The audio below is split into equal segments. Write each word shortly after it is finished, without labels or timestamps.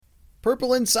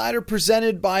Purple Insider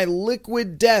presented by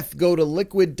Liquid Death. Go to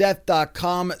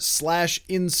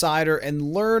liquiddeath.com/insider and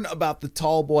learn about the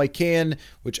Tall Boy can,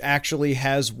 which actually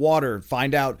has water.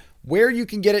 Find out where you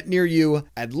can get it near you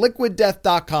at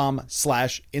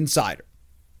liquiddeath.com/insider.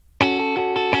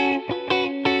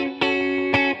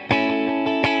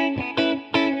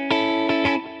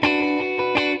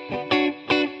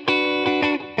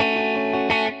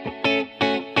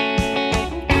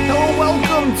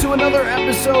 To another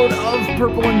episode of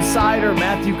Purple Insider.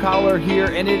 Matthew Collar here,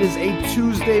 and it is a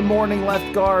Tuesday morning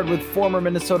left guard with former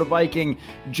Minnesota Viking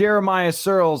Jeremiah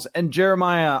Sirles. And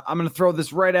Jeremiah, I'm going to throw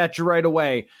this right at you right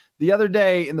away. The other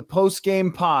day in the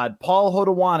post-game pod, Paul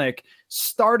Hodowanik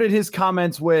started his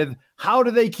comments with, "How do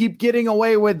they keep getting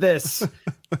away with this?"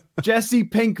 Jesse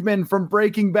Pinkman from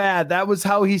Breaking Bad. That was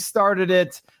how he started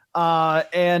it.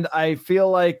 And I feel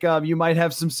like you might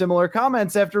have some similar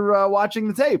comments after watching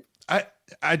the tape.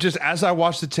 I just, as I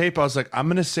watched the tape, I was like, I'm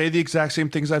going to say the exact same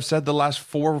things I've said the last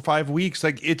 4 or 5 weeks.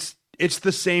 Like it's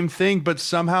the same thing, but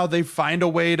somehow they find a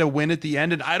way to win at the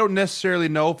end. And I don't necessarily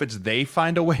know if it's they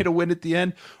find a way to win at the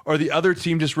end or the other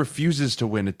team just refuses to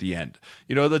win at the end.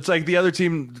 You know, that's like the other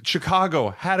team,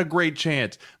 Chicago had a great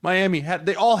chance. Miami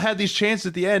they all had these chances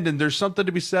at the end. And there's something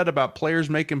to be said about players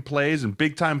making plays and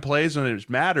big time plays when it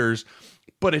matters.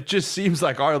 But it just seems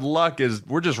like our luck is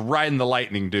we're just riding the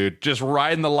lightning, dude. Just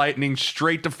riding the lightning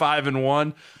straight to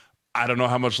 5-1. I don't know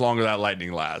how much longer that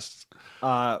lightning lasts.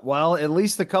 Well, at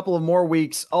least a couple of more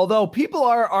weeks. Although people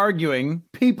are arguing,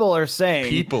 people are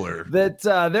saying that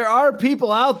there are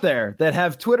people out there that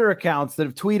have Twitter accounts that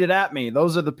have tweeted at me.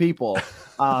 Those are the people.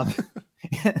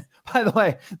 By the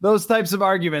way, those types of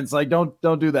arguments, like don't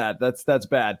do that. That's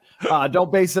bad.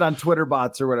 Don't base it on Twitter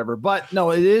bots or whatever. But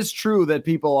no, it is true that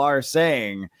people are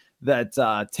saying that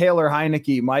Taylor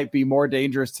Heinicke might be more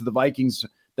dangerous to the Vikings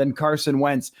than Carson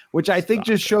Wentz, which I think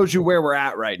just shows you where we're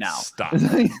at right now. Stop.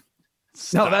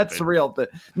 No, that's the real thing.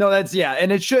 No,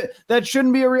 that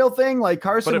shouldn't be a real thing. Like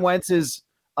Carson Wentz is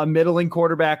a middling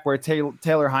quarterback where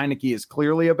Taylor Heinicke is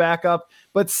clearly a backup,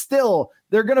 but still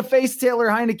they're going to face Taylor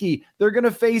Heinicke. They're going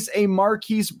to face a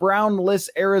Marquise Brown-less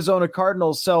Arizona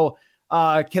Cardinals. So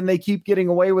can they keep getting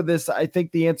away with this? I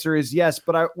think the answer is yes.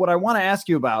 But what I want to ask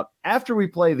you about after we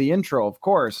play the intro, of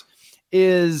course,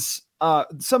 is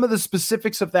some of the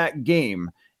specifics of that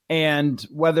game and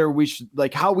whether we should,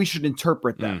 like, how we should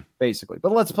interpret them, basically.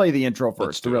 But let's play the intro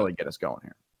first to really get us going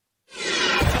here.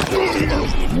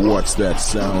 What's that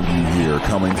sound you hear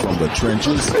coming from the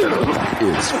trenches?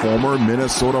 It's former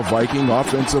Minnesota Viking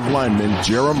offensive lineman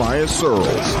Jeremiah Sirles.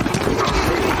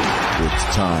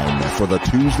 It's time for the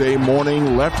Tuesday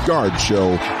morning left guard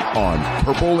show on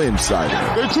Purple Insider.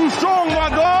 They're too strong, my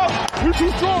dog. You're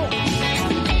too strong.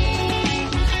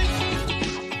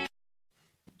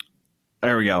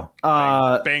 There we go.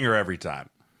 Banger every time.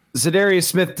 Za'Darius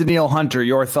Smith, Danielle Hunter,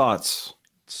 your thoughts?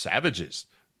 Savages.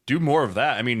 Do more of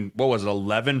that. I mean, what was it,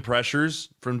 11 pressures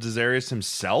from Za'Darius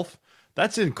himself?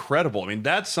 That's incredible. I mean,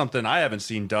 that's something I haven't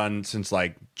seen done since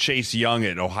like Chase Young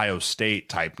at Ohio State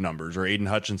type numbers or Aiden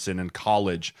Hutchinson in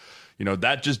college. You know,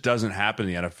 that just doesn't happen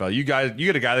in the NFL. You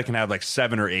get a guy that can have like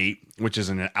 7 or 8, which is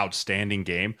an outstanding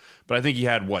game. But I think he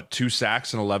had 2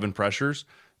 sacks and 11 pressures.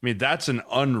 I mean, that's an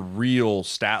unreal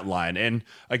stat line. And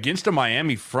against a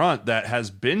Miami front that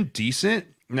has been decent.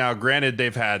 Now, granted,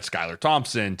 they've had Skylar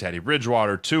Thompson, Teddy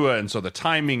Bridgewater, Tua, and so the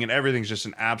timing and everything's just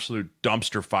an absolute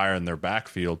dumpster fire in their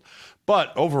backfield.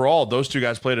 But overall, those two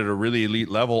guys played at a really elite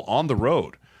level on the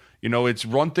road. You know, it's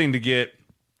one thing to get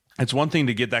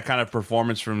that kind of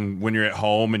performance from when you're at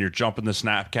home and you're jumping the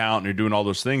snap count and you're doing all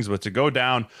those things, but to go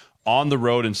down on the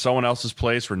road in someone else's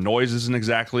place where noise isn't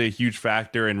exactly a huge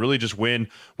factor and really just win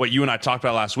what you and I talked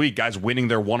about last week, guys winning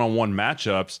their one-on-one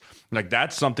matchups, like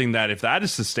that's something that if that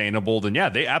is sustainable, then yeah,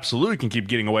 they absolutely can keep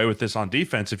getting away with this on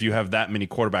defense if you have that many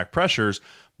quarterback pressures.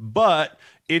 But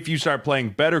if you start playing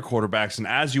better quarterbacks and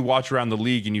as you watch around the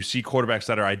league and you see quarterbacks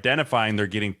that are identifying they're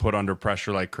getting put under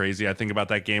pressure like crazy. I think about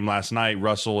that game last night,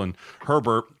 Russell and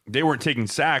Herbert, they weren't taking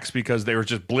sacks because they were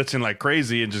just blitzing like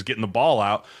crazy and just getting the ball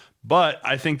out. But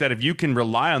I think that if you can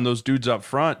rely on those dudes up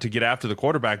front to get after the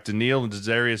quarterback, Danielle and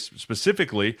Za'Darius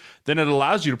specifically, then it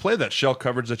allows you to play that shell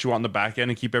coverage that you want in the back end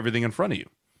and keep everything in front of you.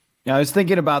 Yeah, I was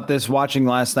thinking about this watching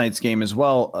last night's game as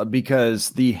well,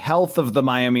 because the health of the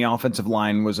Miami offensive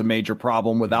line was a major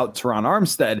problem without Teron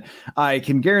Armstead. I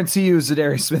can guarantee you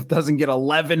Za'Darius Smith doesn't get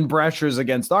 11 pressures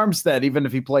against Armstead, even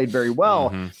if he played very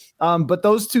well. But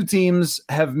those two teams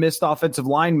have missed offensive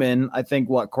linemen. I think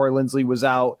Corey Linsley was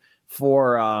out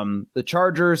for the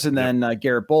Chargers, and then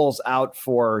Garrett Bowles out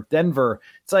for Denver.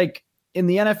 It's like in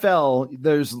the NFL,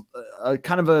 there's a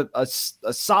kind of a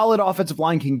solid offensive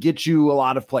line can get you a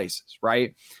lot of places,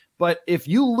 right? But if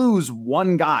you lose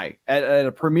one guy at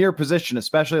a premier position,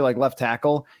 especially like left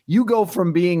tackle, you go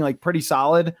from being like pretty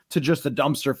solid to just a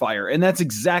dumpster fire. And that's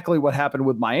exactly what happened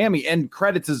with Miami. And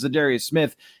credit to Za'Darius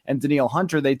Smith and Danielle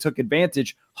Hunter. They took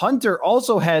advantage. Hunter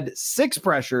also had 6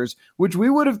 pressures, which we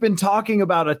would have been talking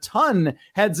about a ton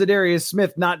had Za'Darius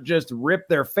Smith not just ripped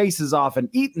their faces off and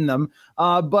eaten them.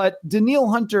 But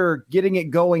Danielle Hunter getting it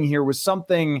going here was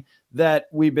something that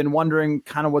we've been wondering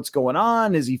kind of what's going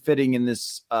on. Is he fitting in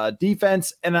this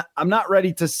defense? And I'm not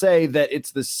ready to say that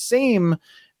it's the same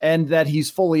and that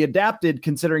he's fully adapted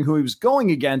considering who he was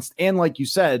going against. And like you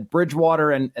said,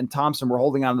 Bridgewater and Thompson were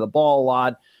holding on to the ball a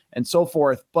lot and so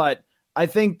forth. But I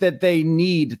think that they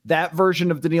need that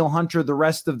version of Danielle Hunter the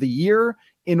rest of the year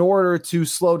in order to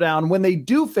slow down when they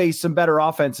do face some better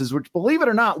offenses, which, believe it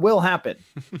or not, will happen.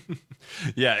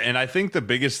 Yeah, and I think the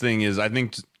biggest thing is I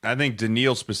think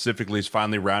Danielle specifically is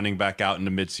finally rounding back out into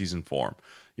midseason form.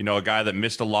 You know, a guy that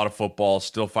missed a lot of football,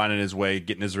 still finding his way,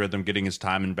 getting his rhythm, getting his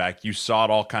timing back. You saw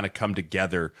it all kind of come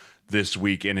together this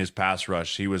week in his pass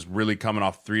rush. He was really coming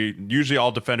off 3. Usually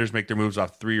all defenders make their moves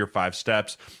off 3 or 5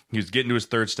 steps. He was getting to his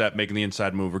 3rd step, making the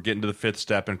inside move, or getting to the 5th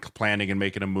step and planning and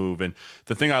making a move. And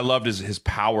the thing I loved is his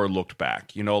power looked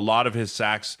back. You know, a lot of his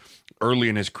sacks early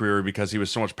in his career because he was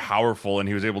so much powerful and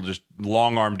he was able to just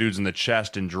long arm dudes in the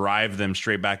chest and drive them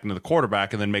straight back into the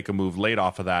quarterback and then make a move late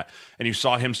off of that. And you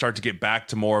saw him start to get back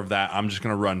to more of that. I'm just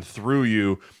going to run through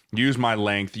you, use my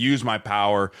length, use my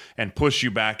power, and push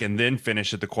you back and then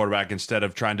finish at the quarterback instead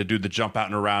of trying to do the jump out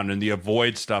and around and the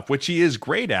avoid stuff, which he is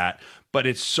great at. But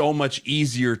it's so much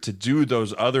easier to do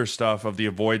those other stuff of the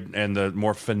avoid and the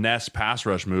more finesse pass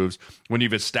rush moves when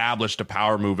you've established a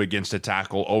power move against a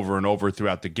tackle over and over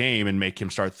throughout the game and make him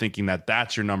start thinking that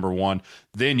that's your number one.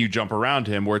 Then you jump around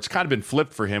him, where it's kind of been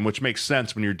flipped for him, which makes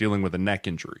sense when you're dealing with a neck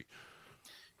injury.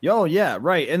 Yo, yeah,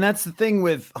 right. And that's the thing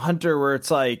with Hunter, where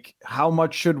it's like, how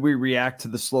much should we react to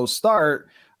the slow start?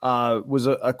 Was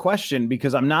a question,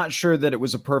 because I'm not sure that it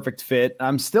was a perfect fit.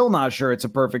 I'm still not sure it's a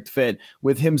perfect fit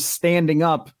with him standing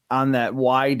up on that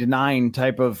wide 9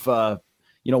 type of,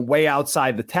 way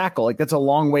outside the tackle. Like, that's a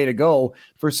long way to go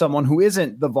for someone who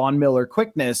isn't the Von Miller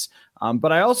quickness.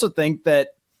 But I also think that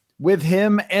with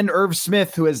him and Irv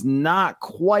Smith, who has not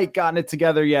quite gotten it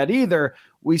together yet either,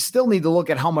 we still need to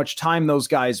look at how much time those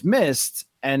guys missed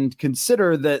and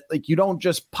consider that, like, you don't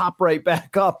just pop right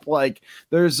back up. Like,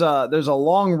 there's a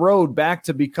long road back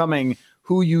to becoming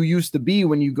who you used to be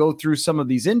when you go through some of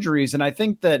these injuries. And I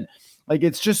think that, like,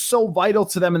 it's just so vital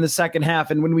to them in the second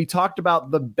half. And when we talked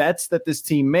about the bets that this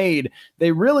team made,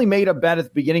 they really made a bet at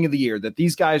the beginning of the year that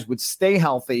these guys would stay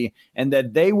healthy and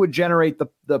that they would generate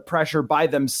the pressure by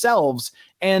themselves.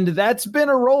 And that's been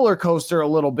a roller coaster a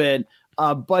little bit.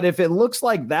 But if it looks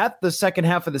like that the second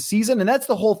half of the season, and that's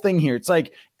the whole thing here, it's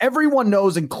like everyone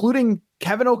knows, including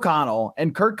Kevin O'Connell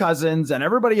and Kirk Cousins and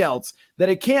everybody else, that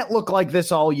it can't look like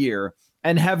this all year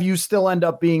and have you still end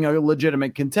up being a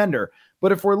legitimate contender.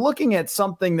 But if we're looking at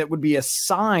something that would be a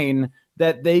sign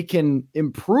that they can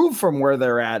improve from where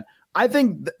they're at, I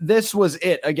think this was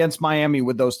it against Miami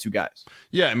with those 2 guys.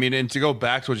 Yeah, I mean, and to go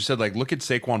back to what you said, like, look at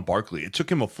Saquon Barkley. It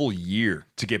took him a full year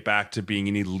to get back to being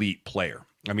an elite player.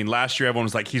 I mean, last year everyone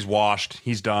was like, he's washed,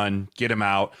 he's done, get him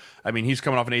out. I mean, he's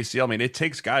coming off an ACL. I mean, it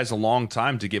takes guys a long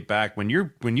time to get back. When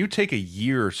you take a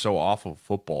year or so off of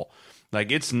football,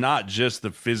 like, it's not just the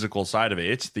physical side of it.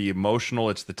 It's the emotional,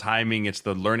 it's the timing, it's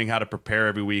the learning how to prepare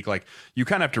every week. Like, you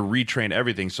kind of have to retrain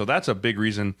everything. So that's a big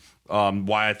reason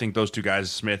why I think those 2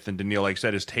 guys, Smith and Danielle, like I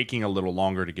said, is taking a little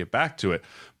longer to get back to it.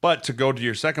 But to go to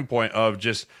your second point of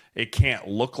just, it can't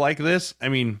look like this. I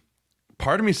mean,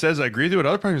 part of me says I agree with it.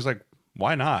 Other part of me is like,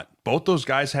 why not? Both those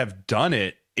guys have done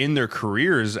it in their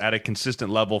careers at a consistent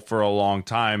level for a long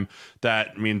time.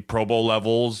 That, I mean, Pro Bowl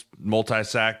levels,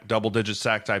 multi-sack, double-digit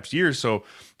sack types years. So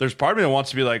there's part of me that wants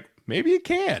to be like, maybe it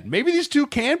can. Maybe these 2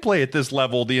 can play at this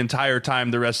level the entire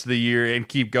time the rest of the year and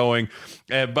keep going.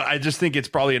 But I just think it's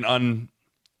probably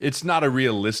it's not a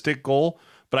realistic goal.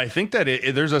 But I think that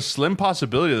there's a slim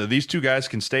possibility that these 2 guys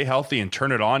can stay healthy and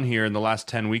turn it on here in the last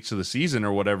 10 weeks of the season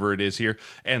or whatever it is here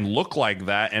and look like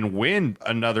that and win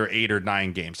another 8 or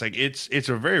 9 games. Like, it's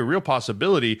a very real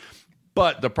possibility.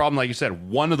 But the problem, like you said,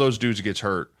 one of those dudes gets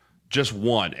hurt, just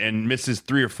one, and misses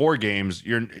 3 or 4 games.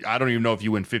 I don't even know if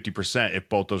you win 50% if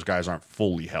both those guys aren't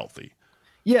fully healthy.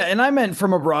 Yeah, and I meant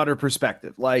from a broader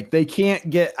perspective. Like, they can't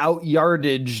get out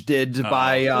yardaged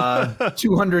by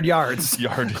 200 yards.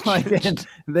 Yardage. Like,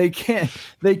 they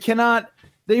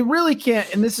really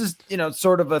can't. And this is,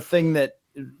 sort of a thing that,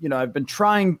 I've been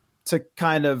trying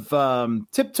kind of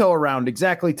tiptoe around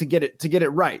exactly to get it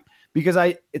right. Because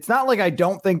it's not like I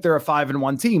don't think they're a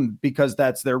 5-1 team, because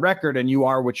that's their record and you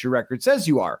are what your record says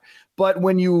you are. But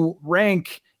when you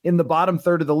rank in the bottom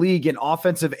third of the league in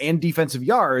offensive and defensive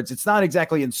yards, it's not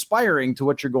exactly inspiring to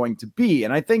what you're going to be.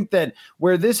 And I think that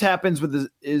where this happens with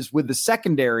the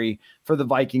secondary for the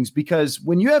Vikings, because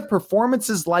when you have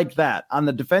performances like that on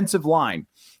the defensive line,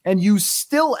 and you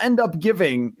still end up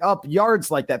giving up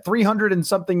yards like that, 300 and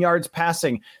something yards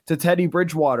passing to Teddy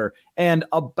Bridgewater, and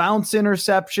a bounce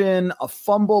interception, a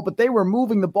fumble, but they were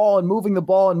moving the ball and moving the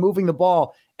ball and moving the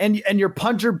ball. And your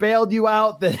punter bailed you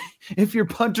out. That if your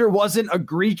punter wasn't a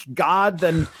Greek god,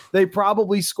 then they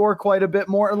probably score quite a bit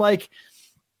more. Like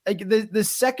the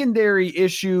secondary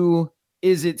issue,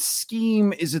 is it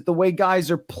scheme? Is it the way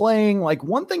guys are playing? Like,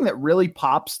 one thing that really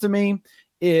pops to me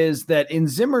is that in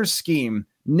Zimmer's scheme,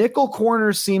 nickel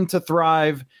corners seem to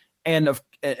thrive, and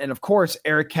of course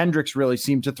Eric Kendricks really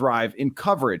seemed to thrive in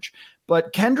coverage.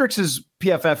 But Kendricks'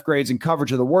 PFF grades in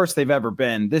coverage are the worst they've ever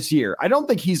been this year. I don't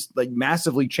think he's like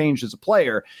massively changed as a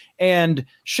player. And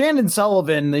Shandon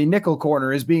Sullivan, the nickel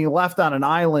corner, is being left on an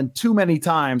island too many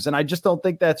times, and I just don't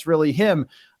think that's really him.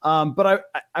 But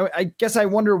I guess I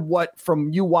wonder what, from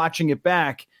you watching it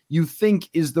back, you think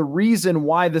is the reason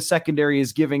why the secondary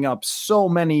is giving up so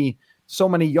many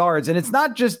yards. And it's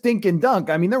not just dink and dunk.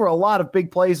 I mean, there were a lot of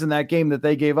big plays in that game that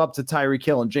they gave up to Tyreek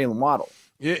Hill and Jalen Waddle.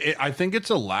 I think it's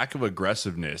a lack of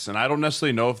aggressiveness, and I don't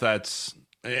necessarily know if that's,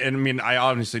 and I mean, I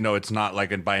obviously know it's not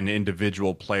like by an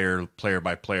individual player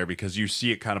by player, because you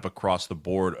see it kind of across the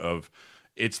board of,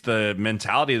 it's the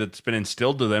mentality that's been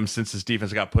instilled to them since this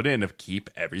defense got put in, of keep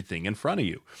everything in front of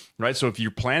you, right? So if you're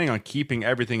planning on keeping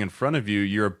everything in front of you,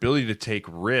 your ability to take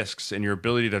risks and your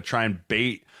ability to try and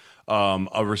bait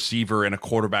a receiver and a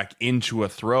quarterback into a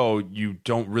throw, you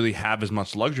don't really have as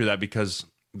much luxury of that, because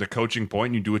the coaching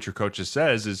point, you do what your coach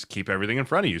says, is keep everything in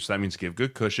front of you. So that means give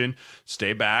good cushion,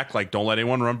 stay back, like don't let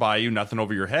anyone run by you, nothing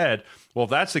over your head. Well, if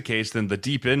that's the case, then the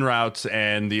deep in routes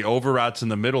and the over routes in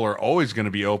the middle are always going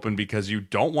to be open, because you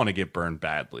don't want to get burned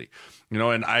badly. You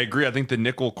know, and I agree. I think the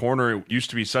nickel corner used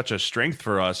to be such a strength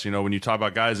for us, you know, when you talk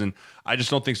about guys, and I just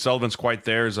don't think Sullivan's quite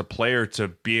there as a player to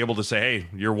be able to say, hey,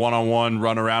 you're one-on-one,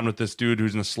 run around with this dude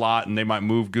who's in the slot, and they might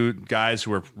move good guys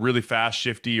who are really fast,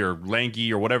 shifty, or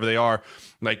lanky, or whatever they are.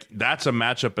 Like, that's a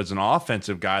matchup as an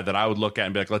offensive guy that I would look at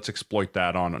and be like, let's exploit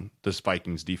that on this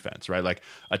Vikings defense, right? Like,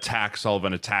 attack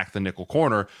Sullivan, attack the nickel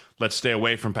corner. Let's stay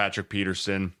away from Patrick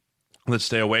Peterson. Let's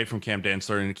stay away from Cam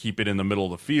Dantzler and keep it in the middle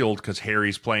of the field, because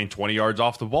Harry's playing 20 yards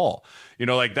off the ball. You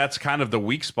know, like, that's kind of the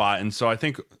weak spot. And so I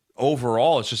think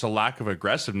overall it's just a lack of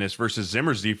aggressiveness, versus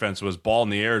Zimmer's defense was ball in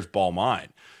the air is ball mine.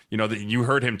 You know, you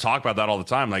heard him talk about that all the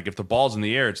time. Like, if the ball's in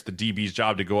the air, it's the DB's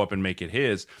job to go up and make it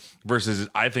his, versus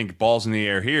I think balls in the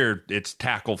air here, it's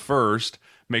tackle first,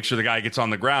 make sure the guy gets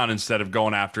on the ground instead of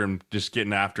going after him, just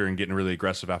getting after and getting really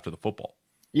aggressive after the football.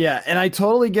 Yeah, and I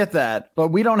totally get that, but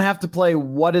we don't have to play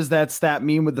what does that stat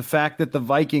mean with the fact that the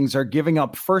Vikings are giving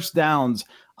up first downs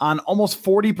on almost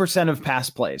 40% of pass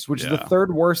plays, which is the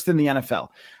third worst in the NFL.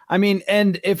 I mean,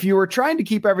 and if you were trying to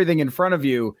keep everything in front of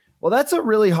you, well, that's a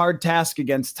really hard task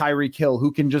against Tyreek Hill,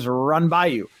 who can just run by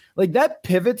you. Like, that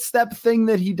pivot step thing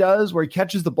that he does, where he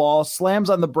catches the ball, slams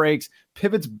on the brakes,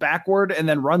 pivots backward, and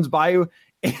then runs by you,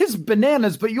 is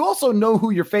bananas. But you also know who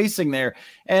you're facing there.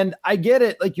 And I get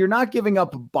it. Like, you're not giving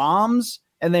up bombs,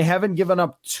 and they haven't given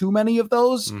up too many of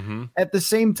those. Mm-hmm. At the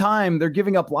same time, they're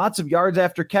giving up lots of yards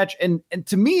after catch. And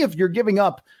to me, if you're giving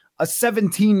up a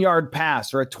 17-yard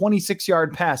pass or a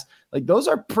 26-yard pass, like, those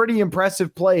are pretty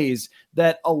impressive plays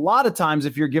that a lot of times,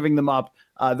 if you're giving them up,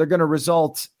 they're going to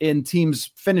result in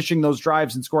teams finishing those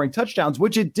drives and scoring touchdowns,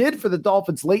 which it did for the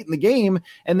Dolphins late in the game.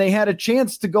 And they had a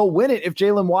chance to go win it if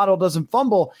Jalen Waddle doesn't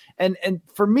fumble. And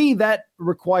for me, that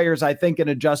requires, I think, an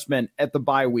adjustment at the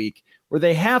bye week, where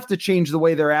they have to change the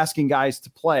way they're asking guys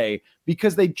to play,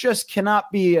 because they just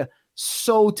cannot be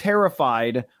so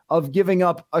terrified of giving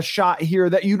up a shot here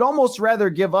that you'd almost rather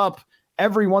give up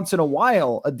every once in a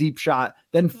while a deep shot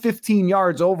than 15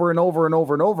 yards over and over and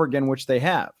over and over again, which they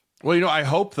have. Well, you know, I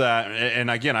hope that,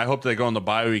 and again, I hope they go in the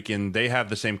bye week and they have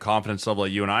the same confidence level that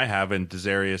you and I have in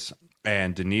Desarius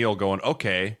and Daniil going,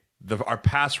 okay, our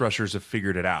pass rushers have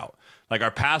figured it out. Like, our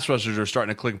pass rushers are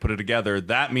starting to click and put it together.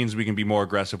 That means we can be more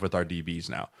aggressive with our DBs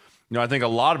now. You know, I think a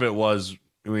lot of it was,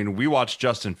 I mean, we watched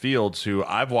Justin Fields, who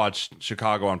I've watched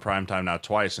Chicago on primetime now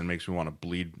twice, and makes me want to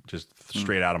bleed just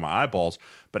straight out of my eyeballs.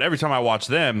 But every time I watch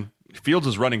them, Fields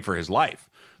is running for his life.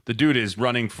 The dude is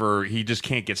running he just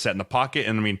can't get set in the pocket.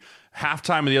 And I mean,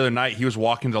 halftime of the other night, he was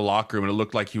walking to the locker room and it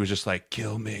looked like he was just like,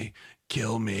 kill me.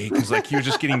 Cause like he was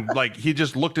just getting like, he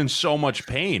just looked in so much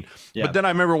pain. Yeah. But then I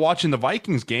remember watching the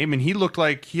Vikings game and he looked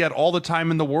like he had all the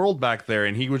time in the world back there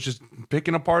and he was just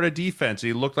picking apart a defense.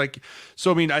 He looked like,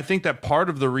 so I mean, I think that part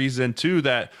of the reason too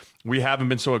that we haven't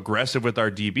been so aggressive with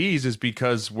our DBs is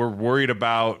because we're worried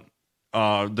about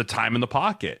the time in the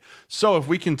pocket. So if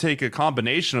we can take a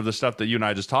combination of the stuff that you and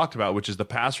I just talked about, which is the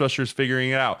pass rushers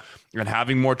figuring it out and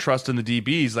having more trust in the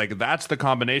DBs, like that's the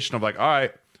combination of like, all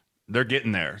right, they're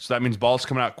getting there. So that means balls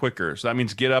coming out quicker. So that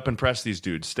means get up and press these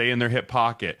dudes. Stay in their hip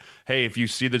pocket. Hey, if you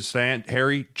see the sand,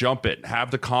 Harry, jump it.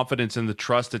 Have the confidence and the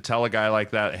trust to tell a guy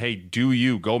like that, hey,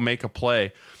 go make a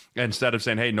play. Instead of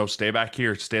saying, hey, no, stay back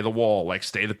here, stay the wall, like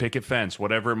stay the picket fence,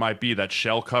 whatever it might be, that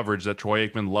shell coverage that Troy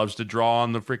Aikman loves to draw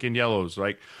on the freaking yellows.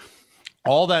 Like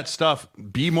all that stuff,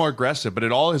 be more aggressive, but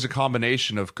it all is a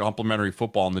combination of complementary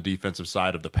football on the defensive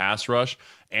side of the pass rush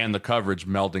and the coverage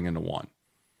melding into one.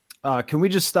 Can we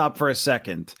just stop for a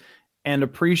second and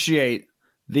appreciate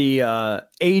the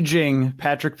aging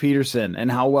Patrick Peterson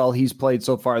and how well he's played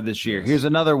so far this year? Here's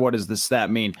another, what does this stat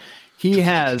mean? He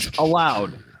has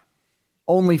allowed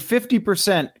only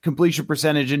 50% completion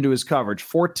percentage into his coverage,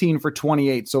 14 for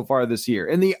 28 so far this year.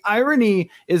 And the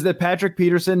irony is that Patrick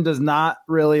Peterson does not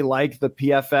really like the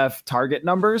PFF target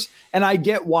numbers. And I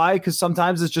get why, because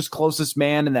sometimes it's just closest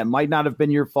man and that might not have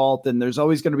been your fault. And there's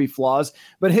always going to be flaws,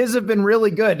 but his have been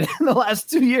really good in the last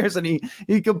 2 years and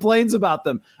he complains about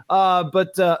them.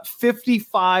 But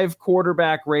 55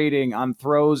 quarterback rating on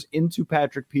throws into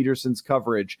Patrick Peterson's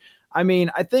coverage. I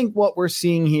mean, I think what we're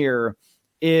seeing here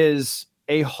is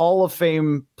a Hall of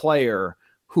Fame player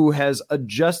who has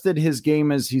adjusted his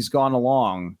game as he's gone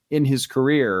along in his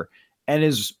career and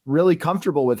is really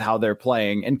comfortable with how they're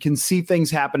playing and can see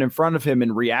things happen in front of him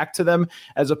and react to them,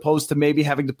 as opposed to maybe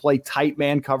having to play tight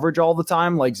man coverage all the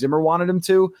time like Zimmer wanted him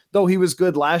to, though he was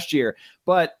good last year.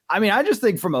 But I mean, I just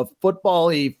think from a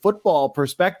football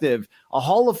perspective, a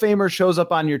Hall of Famer shows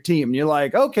up on your team and you're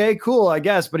like, okay, cool, I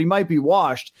guess, but he might be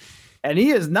washed. And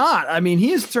he is not. I mean, he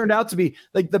has turned out to be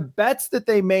like the bets that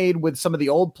they made with some of the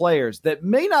old players that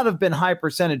may not have been high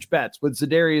percentage bets with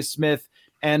Za'Darius Smith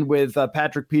and with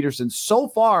Patrick Peterson so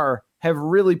far have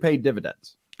really paid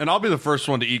dividends. And I'll be the first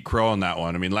one to eat crow on that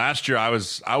one. I mean, last year I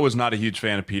was not a huge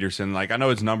fan of Peterson. Like, I know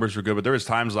his numbers were good, but there was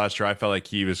times last year I felt like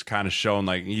he was kind of showing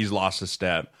like he's lost a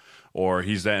step. Or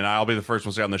and I'll be the first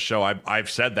one to say on the show, I've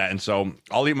said that. And so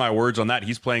I'll eat my words on that.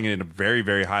 He's playing at a very,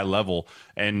 very high level.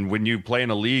 And when you play in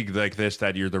a league like this,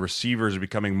 that the receivers are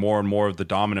becoming more and more of the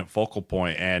dominant focal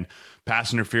point, and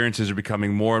pass interferences are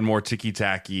becoming more and more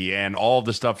ticky-tacky, and all of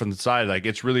the stuff on the side, like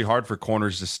it's really hard for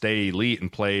corners to stay elite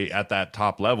and play at that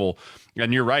top level.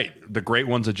 And you're right, the great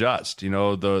ones adjust. You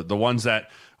know, the ones that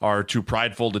are too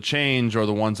prideful to change, or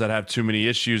the ones that have too many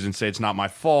issues and say it's not my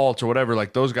fault or whatever,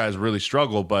 like those guys really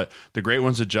struggle, but the great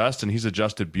ones adjust, and he's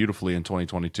adjusted beautifully in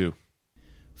 2022.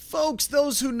 Folks,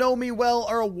 those who know me well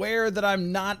are aware that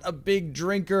I'm not a big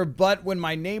drinker, but when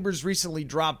my neighbors recently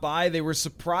dropped by, they were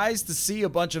surprised to see a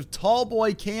bunch of tall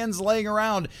boy cans laying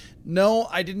around. No,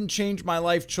 I didn't change my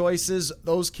life choices.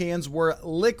 Those cans were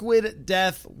Liquid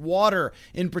Death water.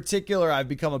 In particular, I've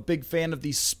become a big fan of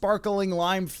the sparkling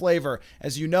lime flavor.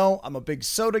 As you know, I'm a big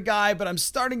soda guy, but I'm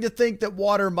starting to think that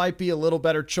water might be a little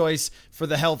better choice for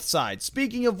the health side.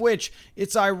 Speaking of which,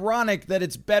 it's ironic that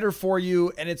it's better for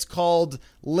you and it's called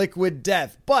Liquid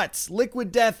Death. But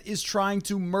Liquid Death is trying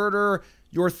to murder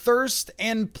your thirst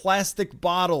and plastic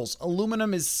bottles.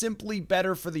 Aluminum is simply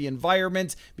better for the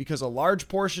environment because a large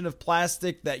portion of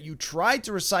plastic that you try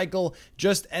to recycle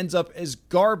just ends up as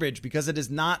garbage because it is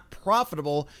not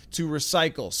profitable to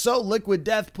recycle. So Liquid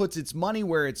Death puts its money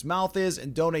where its mouth is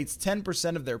and donates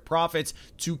 10% of their profits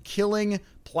to killing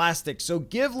plastic. So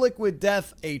give Liquid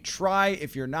Death a try.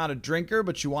 If you're not a drinker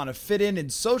but you want to fit in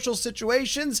social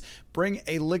situations, bring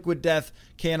a Liquid Death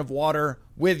can of water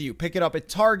with you. Pick it up at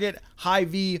Target,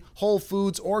 Hy-Vee, Whole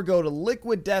Foods, or go to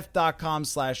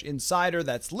liquiddeath.com/insider.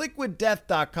 That's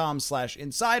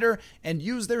liquiddeath.com/insider, and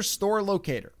use their store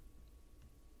locator.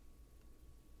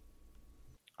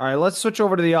 All right, let's switch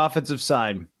over to the offensive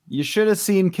side. You should have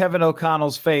seen Kevin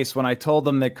O'Connell's face when I told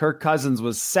him that Kirk Cousins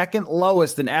was second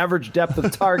lowest in average depth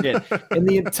of target in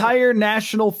the entire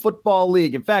National Football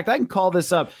League. In fact, I can call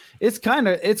this up. It's kind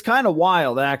of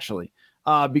wild, actually,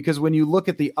 because when you look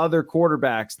at the other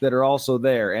quarterbacks that are also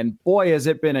there, and boy, has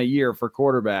it been a year for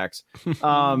quarterbacks.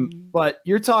 But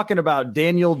you're talking about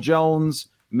Daniel Jones,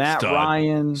 Matt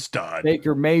Ryan, Stud.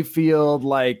 Baker Mayfield.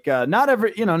 Like not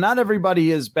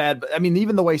everybody is bad, but I mean,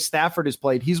 even the way Stafford has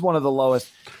played, he's one of the lowest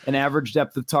in average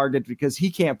depth of target because he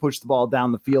can't push the ball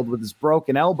down the field with his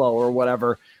broken elbow or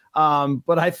whatever.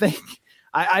 But I think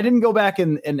I didn't go back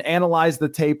and analyze the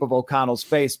tape of O'Connell's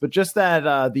face, but just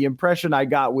that the impression I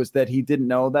got was that he didn't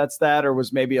know that's that, or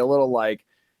was maybe a little like,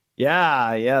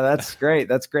 yeah, that's great.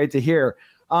 That's great to hear.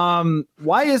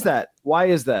 Why is that?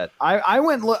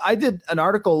 I did an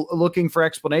article looking for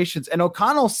explanations, and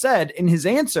O'Connell said in his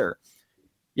answer,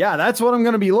 yeah, that's what I'm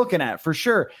going to be looking at for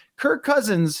sure. Kirk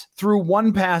Cousins threw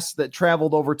one pass that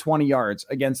traveled over 20 yards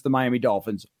against the Miami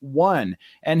Dolphins, one,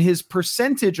 and his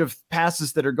percentage of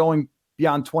passes that are going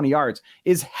beyond 20 yards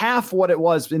is half what it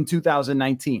was in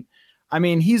 2019. I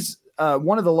mean, he's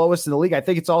one of the lowest in the league. I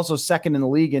think it's also second in the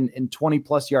league in 20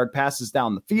 plus yard passes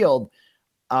down the field.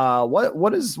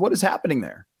 What is happening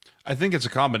there? I think it's a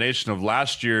combination of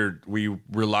last year we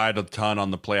relied a ton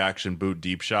on the play action boot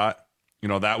deep shot.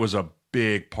 That was a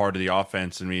big part of the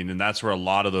offense. I mean, and that's where a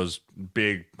lot of those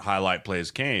big highlight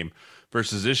plays came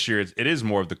versus this year. It is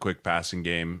more of the quick passing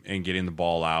game and getting the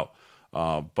ball out.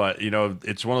 But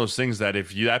it's one of those things that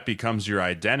if that becomes your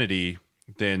identity,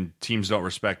 then teams don't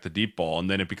respect the deep ball. And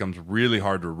then it becomes really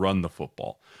hard to run the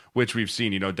football, which we've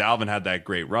seen. Dalvin had that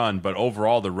great run, but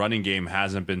overall the running game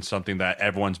hasn't been something that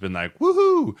everyone's been like,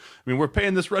 woohoo. I mean, we're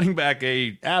paying this running back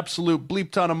a absolute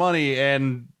bleep ton of money,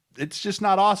 and it's just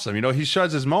not awesome. He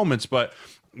shows his moments, but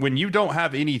when you don't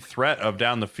have any threat of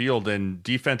down the field and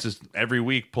defenses every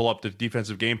week pull up the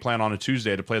defensive game plan on a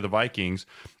Tuesday to play the Vikings,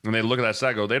 and they look at that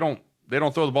side, go, they don't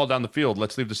throw the ball down the field.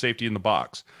 Let's leave the safety in the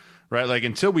box. Right? Like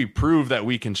until we prove that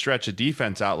we can stretch a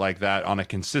defense out like that on a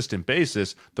consistent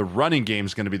basis, the running game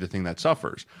is going to be the thing that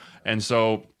suffers. And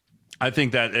so I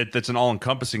think that that's an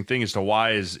all-encompassing thing as to why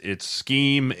it's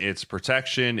scheme, it's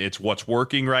protection, it's what's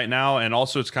working right now. And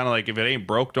also it's kind of like if it ain't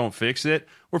broke, don't fix it.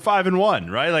 We're 5-1,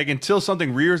 right? Like until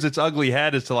something rears its ugly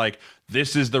head as to like,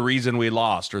 this is the reason we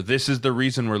lost or this is the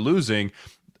reason we're losing.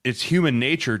 It's human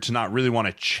nature to not really want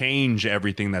to change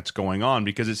everything that's going on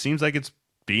because it seems like it's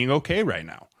being okay right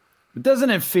now. Doesn't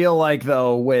it feel like,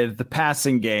 though, with the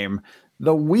passing game,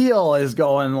 the wheel is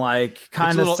going like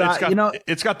kind of,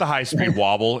 it's got the high speed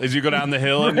wobble as you go down the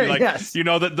hill and you're like, yes.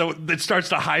 It starts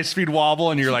to high speed wobble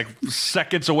and you're like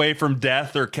seconds away from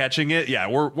death or catching it. Yeah,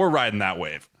 we're riding that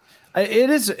wave. It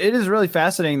is really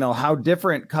fascinating, though, how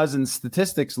different Cousins'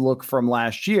 statistics look from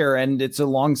last year. And it's a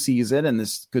long season, and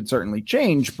this could certainly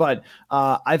change. But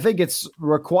I think it's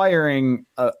requiring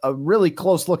a really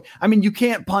close look. I mean, you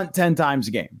can't punt 10 times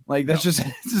a game. Like, that's just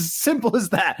it's as simple as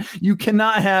that. You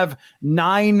cannot have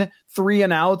 9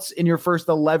 3-and-outs in your first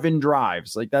 11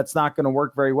 drives. Like, that's not going to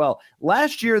work very well.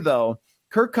 Last year, though,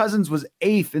 Kirk Cousins was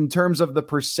 8th in terms of the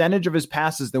percentage of his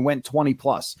passes that went 20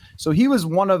 plus. So he was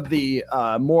one of the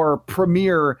more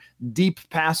premier deep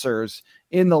passers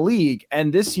in the league.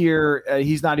 And this year,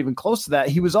 he's not even close to that.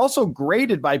 He was also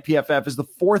graded by PFF as the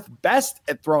 4th best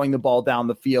at throwing the ball down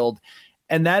the field.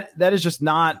 And that is just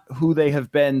not who they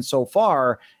have been so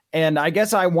far. And I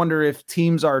guess I wonder if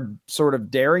teams are sort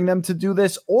of daring them to do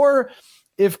this, or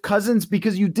if Cousins,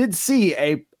 because you did see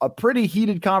a pretty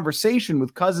heated conversation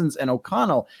with Cousins and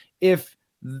O'Connell, if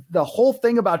the whole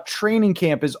thing about training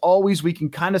camp is always we can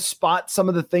kind of spot some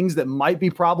of the things that might be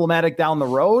problematic down the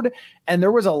road. And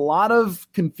there was a lot of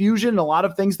confusion, a lot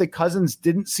of things that Cousins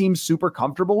didn't seem super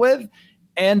comfortable with.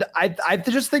 And I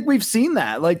just think we've seen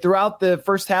that like throughout the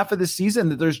first half of the season,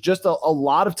 that there's just a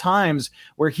lot of times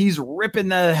where he's ripping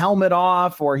the helmet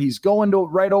off or he's going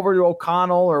right over to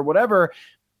O'Connell or whatever.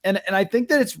 And I think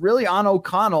that it's really on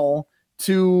O'Connell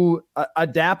to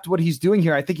adapt what he's doing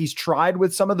here. I think he's tried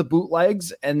with some of the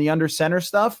bootlegs and the under center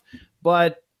stuff,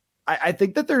 but I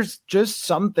think that there's just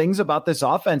some things about this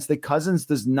offense that Cousins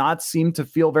does not seem to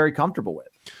feel very comfortable with.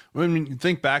 I mean,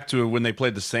 think back to when they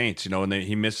played the Saints, and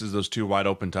he misses those 2 wide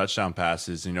open touchdown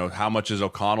passes. How much has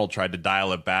O'Connell tried to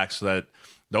dial it back so that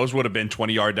those would have been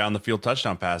 20-yard down the field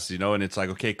touchdown passes, and it's like,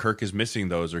 okay, Kirk is missing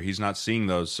those or he's not seeing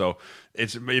those. So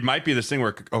it might be this thing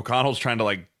where O'Connell's trying to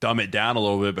like dumb it down a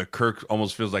little bit, but Kirk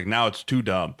almost feels like now it's too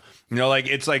dumb.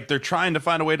 It's like they're trying to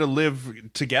find a way to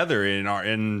live together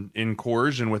in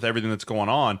coercion with everything that's going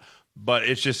on, but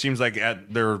it just seems like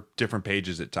they're different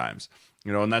pages at times.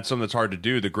 And that's something that's hard to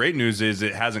do. The great news is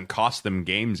it hasn't cost them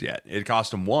games yet. It cost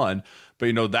them 1,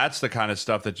 but that's the kind of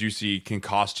stuff that you see can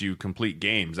cost you complete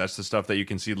games. That's the stuff that you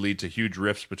can see lead to huge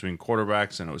rifts between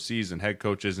quarterbacks and OCs and head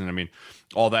coaches, and I mean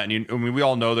all that. And we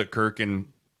all know that Kirk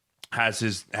has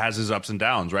his ups and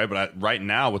downs, right? But right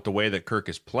now, with the way that Kirk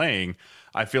is playing,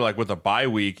 I feel like with a bye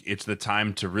week, it's the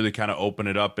time to really kind of open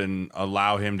it up and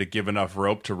allow him to give enough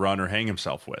rope to run or hang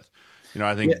himself with.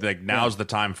 I think like now's the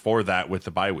time for that with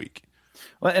the bye week.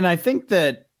 Well, and I think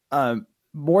that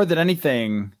more than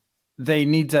anything, they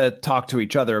need to talk to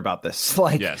each other about this.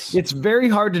 Like, It's very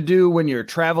hard to do when you're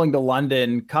traveling to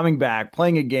London, coming back,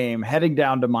 playing a game, heading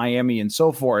down to Miami and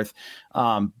so forth.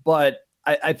 But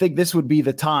I think this would be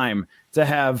the time to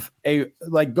have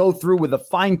go through with a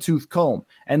fine tooth comb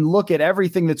and look at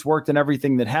everything that's worked and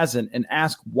everything that hasn't and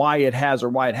ask why it has or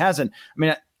why it hasn't. I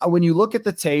mean, when you look at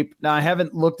the tape, now I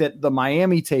haven't looked at the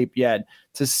Miami tape yet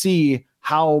to see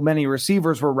how many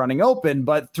receivers were running open,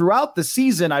 but throughout the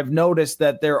season, I've noticed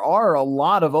that there are a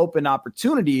lot of open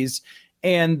opportunities.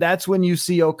 And that's when you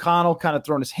see O'Connell kind of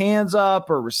throwing his hands up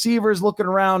or receivers looking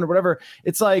around or whatever.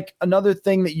 It's like another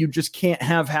thing that you just can't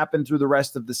have happen through the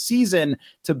rest of the season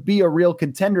to be a real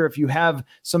contender if you have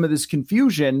some of this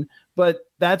confusion. But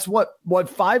that's what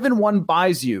 5-1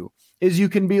 buys you, is you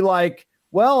can be like,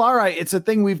 well, all right, it's a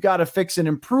thing we've got to fix and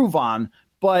improve on.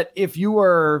 But if you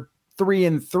were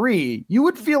 3-3, you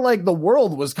would feel like the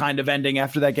world was kind of ending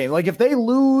after that game. Like if they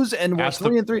lose and we're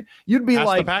 3-3, you'd be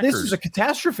like, this is a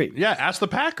catastrophe. Yeah, ask the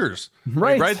Packers.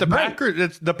 Right. The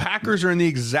Packers. The Packers are in the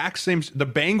exact same. The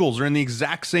Bengals are in the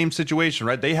exact same situation.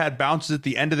 Right. They had bounces at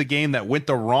the end of the game that went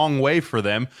the wrong way for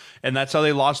them, and that's how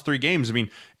they lost 3 games. I mean,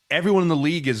 everyone in the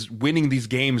league is winning these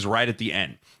games right at the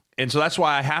end. And so that's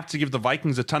why I have to give the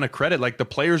Vikings a ton of credit. Like the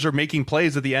players are making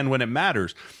plays at the end when it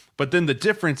matters. But then the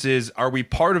difference is, are we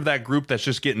part of that group that's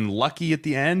just getting lucky at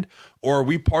the end? Or are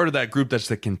we part of that group that's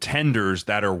the contenders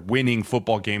that are winning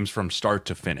football games from start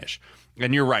to finish?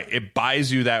 And you're right. It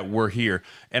buys you that we're here.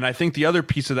 And I think the other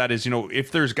piece of that is,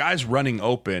 if there's guys running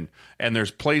open and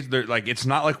there's plays there, like, it's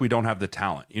not like we don't have the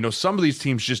talent. Some of these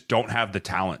teams just don't have the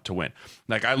talent to win.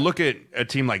 Like I look at a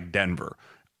team like Denver,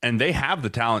 and they have the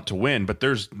talent to win, but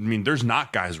there's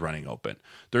not guys running open.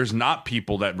 There's not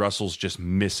people that Russell's just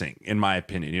missing, in my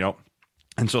opinion,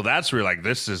 And so that's where like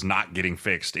this is not getting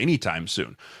fixed anytime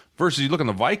soon. Versus you look on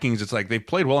the Vikings, it's like they've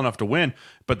played well enough to win,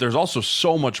 but there's also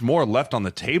so much more left on the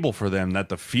table for them that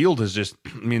the field is just,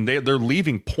 they're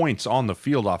leaving points on the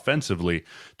field offensively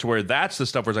to where that's the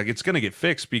stuff where it's like it's going to get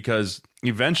fixed because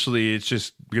eventually it's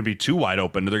just going to be too wide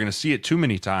open. They're going to see it too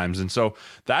many times. And so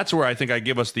that's where I think I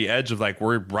give us the edge of like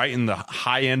we're right in the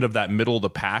high end of that middle of the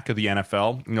pack of the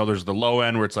NFL. There's the low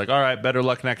end where it's like, all right, better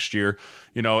luck next year,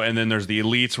 and then there's the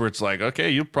elites where it's like, okay,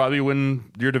 you'll probably win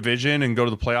your division and go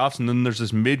to the playoffs. And then there's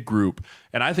this mid group.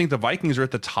 And I think the Vikings are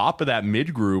at the top of that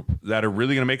mid group that are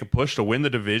really going to make a push to win the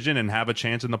division and have a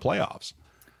chance in the playoffs.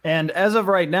 And as of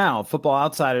right now, Football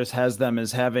Outsiders has them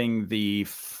as having the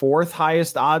 4th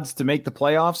highest odds to make the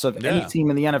playoffs of any team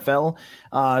in the NFL.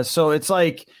 So it's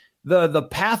like the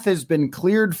path has been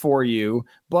cleared for you,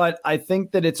 but I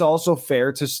think that it's also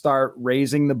fair to start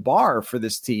raising the bar for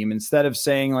this team instead of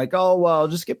saying like, oh, well,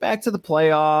 just get back to the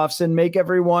playoffs and make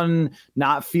everyone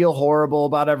not feel horrible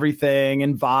about everything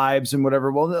and vibes and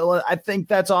whatever. Well, I think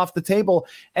that's off the table.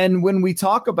 And when we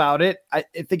talk about it, I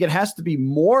think it has to be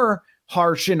more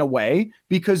harsh in a way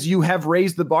because you have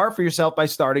raised the bar for yourself by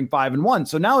starting 5-1.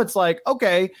 So now it's like,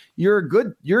 okay, you're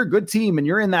a good team and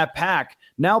you're in that pack.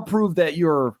 Now prove that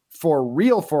you're for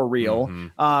real.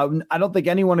 Mm-hmm. I don't think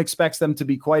anyone expects them to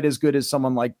be quite as good as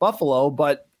someone like Buffalo,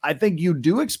 but I think you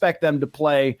do expect them to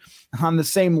play on the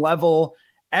same level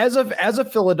as a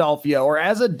Philadelphia or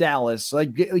as a Dallas.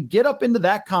 Like get up into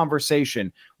that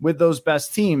conversation with those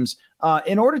best teams.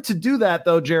 In order to do that,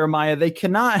 though, Jeremiah, they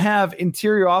cannot have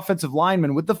interior offensive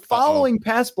linemen with the following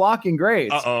pass blocking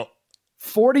grades.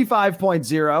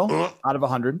 45.0 out of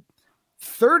 100,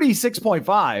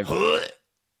 36.5,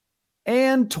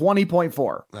 and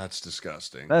 20.4. That's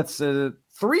disgusting. That's 3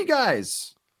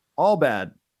 guys, all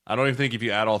bad. I don't even think if you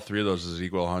add all 3 of those is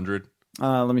equal 100.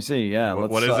 Let me see. Yeah.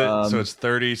 What is it? So it's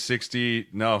 30, 60.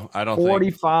 No, I don't 45,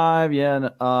 think. 45.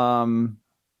 Yeah.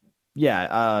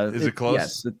 Yeah. Is it close?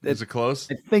 Yes. Is it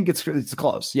close? I think it's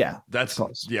close. Yeah. That's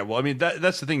close. Yeah. Well,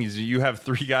 that's the thing is you have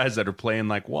 3 guys that are playing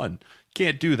like one.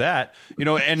 Can't do that,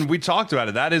 and we talked about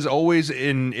it. That is always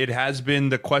it has been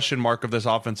the question mark of this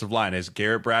offensive line is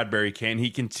Garrett Bradbury. Can he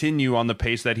continue on the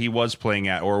pace that he was playing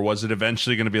at? Or was it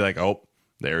eventually going to be like, oh,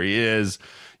 there he is?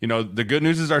 The good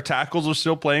news is our tackles are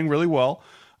still playing really well.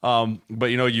 But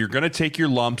you're going to take your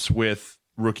lumps with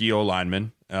rookie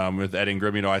O-lineman, with Ed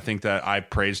Ingram. I think that I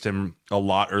praised him a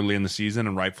lot early in the season,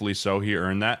 and rightfully so. He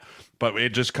earned that. But it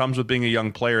just comes with being a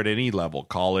young player at any level,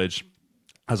 college,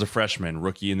 as a freshman,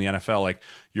 rookie in the NFL. Like,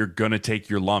 you're going to take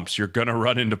your lumps. You're going to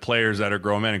run into players that are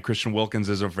grown men. And Christian Wilkins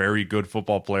is a very good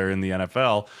football player in the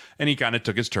NFL. And he kind of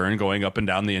took his turn going up and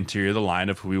down the interior of the line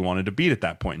of who he wanted to beat at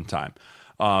that point in time.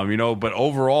 But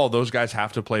overall, those guys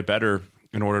have to play better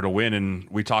in order to win. And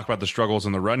we talk about the struggles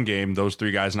in the run game. Those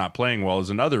three guys not playing well is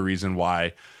another reason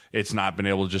why it's not been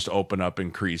able to just open up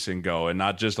and crease and go, and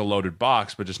not just a loaded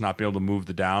box, but just not be able to move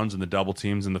the downs, and the double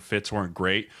teams and the fits weren't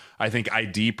great. I think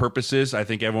ID purposes, I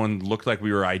think everyone looked like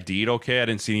we were ID'd okay. I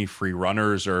didn't see any free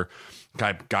runners or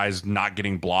guys not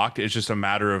getting blocked. It's just a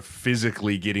matter of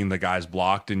physically getting the guys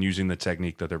blocked and using the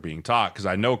technique that they're being taught. Because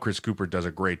I know Chris Cooper does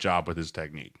a great job with his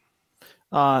technique.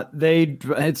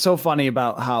 It's so funny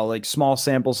about how like small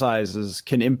sample sizes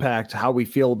can impact how we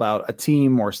feel about a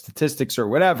team or statistics or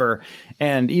whatever.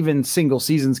 And even single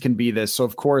seasons can be this. So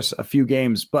of course, a few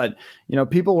games, but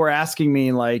people were asking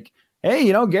me like,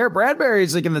 hey, Garrett Bradbury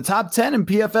is like in the top 10 in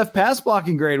PFF pass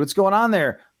blocking grade. What's going on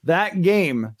there? That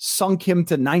game sunk him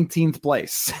to 19th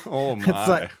place. Oh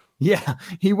my. Yeah,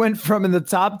 he went from in the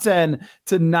top 10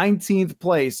 to 19th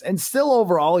place, and still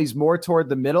overall, he's more toward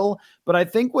the middle. But I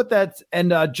think with that,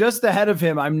 and just ahead of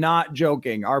him, I'm not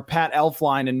joking, are Pat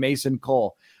Elflein and Mason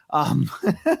Cole.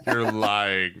 You're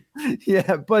lying.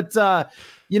 Yeah, but I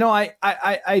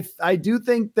do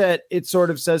think that it sort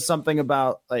of says something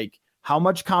about like how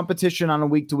much competition on a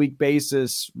week-to-week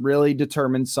basis really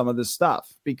determines some of this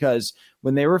stuff. Because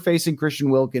when they were facing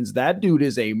Christian Wilkins, that dude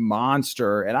is a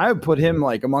monster. And I would put him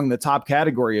like among the top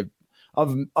category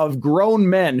of grown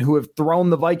men who have thrown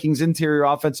the Vikings interior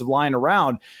offensive line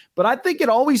around. But I think it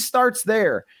always starts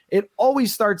there. It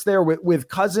always starts there with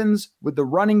Cousins, with the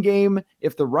running game.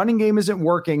 If the running game isn't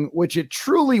working, which it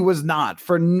truly was not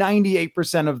for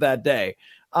 98% of that day,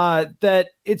 that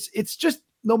it's just,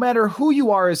 no matter who you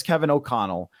are as Kevin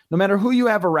O'Connell, no matter who you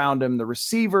have around him, the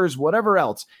receivers, whatever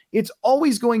else, it's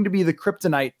always going to be the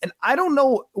kryptonite. And I don't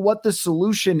know what the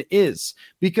solution is,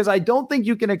 because I don't think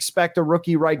you can expect a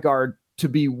rookie right guard to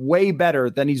be way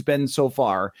better than he's been so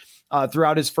far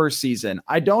throughout his first season.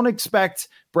 I don't expect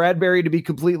Bradbury to be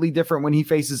completely different when he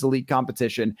faces elite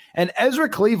competition. And Ezra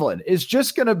Cleveland is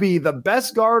just going to be the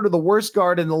best guard or the worst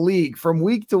guard in the league from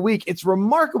week to week. It's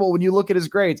remarkable when you look at his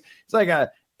grades. It's like a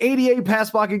 88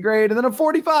 pass blocking grade and then a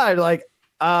 45. Like,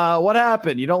 what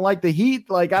happened? You don't like the heat?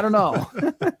 Like, I don't know.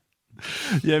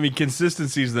 Yeah, I mean,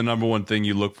 consistency is the number one thing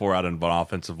you look for out of an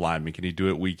offensive lineman. Can he do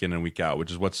it week in and week out, which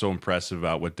is what's so impressive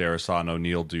about what Darrisaw and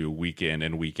O'Neal do week in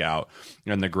and week out,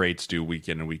 and the greats do week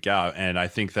in and week out. And I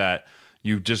think that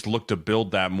you just look to build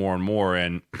that more and more.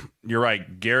 And you're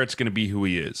right, Garrett's going to be who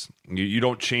he is. You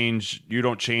don't change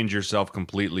yourself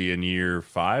completely in year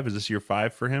 5. Is this year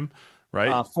 5 for him?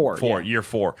 Right? 4. Yeah. Year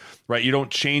 4, right? You don't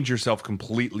change yourself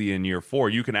completely in year 4.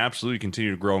 You can absolutely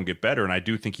continue to grow and get better. And I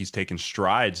do think he's taken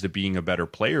strides to being a better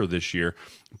player this year.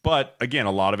 But again,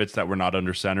 a lot of it's that we're not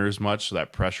under center as much, so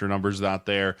that pressure number's not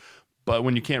there. But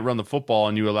when you can't run the football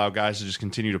and you allow guys to just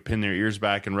continue to pin their ears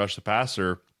back and rush the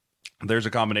passer, there's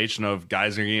a combination of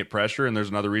guys are going to get pressure, and there's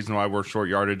another reason why we're short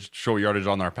yardage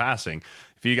on our passing.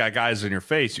 If you got guys in your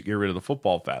face, you get rid of the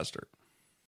football faster.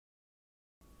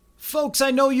 Folks, I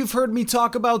know you've heard me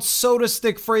talk about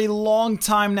SotaStick for a long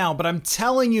time now, but I'm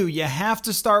telling you, you have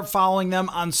to start following them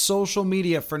on social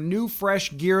media for new,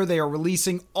 fresh gear they are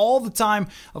releasing all the time.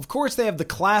 Of course, they have the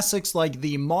classics like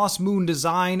the Moss Moon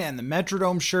design and the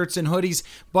Metrodome shirts and hoodies,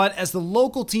 but as the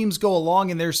local teams go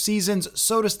along in their seasons,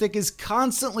 SotaStick is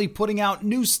constantly putting out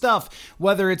new stuff,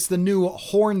 whether it's the new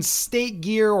Horn State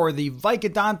gear or the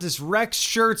Vicodontis Rex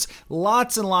shirts,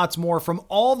 lots and lots more from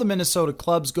all the Minnesota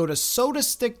clubs. Go to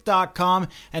sotastick.com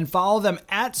and follow them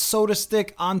at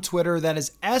SotaStick on Twitter. That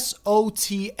is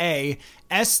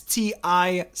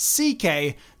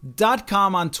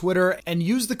SotaStick.com on Twitter, and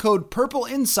use the code Purple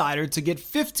Insider to get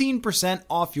 15%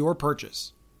 off your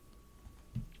purchase.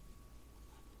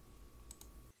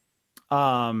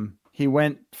 He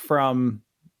went from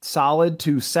solid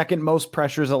to second most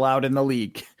pressures allowed in the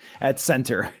league at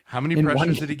center. How many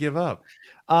pressures did he give up?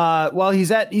 Well, he's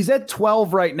at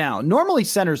 12 right now. Normally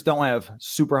centers don't have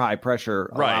super high pressure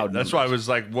allowed. Right. That's why I was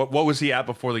like, what was he at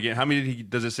before the game? How many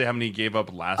does it say how many he gave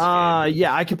up last game?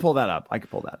 Yeah, I could pull that up.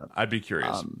 I'd be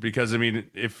curious because I mean,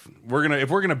 if we're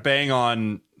gonna bang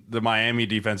on the Miami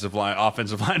offensive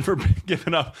line for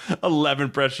giving up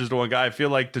 11 pressures to one guy, I feel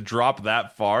like to drop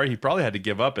that far, he probably had to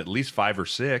give up at least 5 or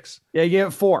 6. Yeah, he gave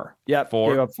up 4. Yep,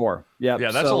 4. Gave up 4. Yep.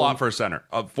 Yeah, that's a lot for a center.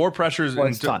 4 pressures, well,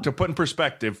 and to put in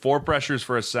perspective, 4 pressures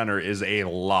for a center is a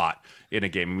lot in a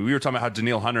game. I mean, we were talking about how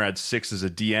Danielle Hunter had 6 as a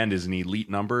D end is an elite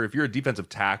number. If you're a defensive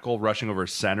tackle rushing over a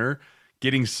center,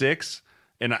 getting 6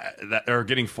 or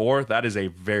getting 4, that is a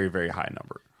very, very high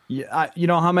number. Yeah, you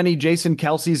know how many Jason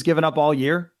Kelce's given up all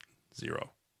year?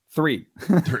 0. 3.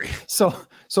 So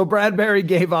Bradbury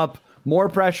gave up more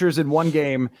pressures in one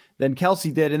game than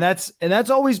Kelce did. And that's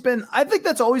always been, I think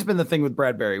that's always been the thing with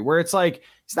Bradbury, where it's like,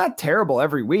 it's not terrible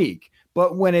every week,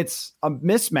 but when it's a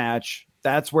mismatch,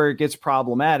 that's where it gets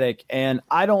problematic. And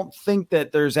I don't think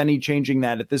that there's any changing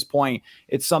that at this point.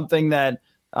 It's something that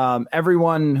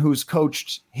everyone who's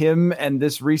coached him and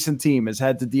this recent team has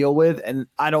had to deal with. And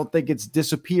I don't think it's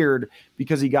disappeared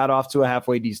because he got off to a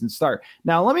halfway decent start.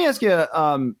 Now, let me ask you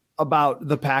about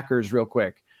the Packers real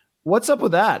quick. What's up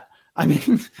with that? I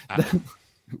mean,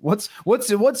 what's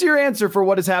your answer for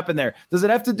what has happened there? Does it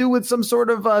have to do with some sort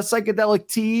of psychedelic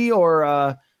tea,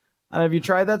 or have you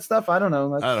tried that stuff? I don't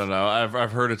know. I don't know.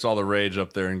 I've heard it's all the rage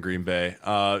up there in Green Bay.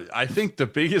 I think the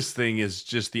biggest thing is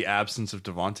just the absence of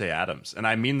Davante Adams. And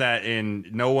I mean that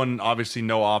obviously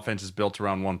no offense is built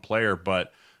around one player,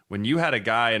 but when you had a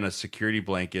guy in a security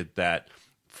blanket that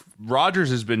Rodgers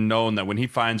has been known that when he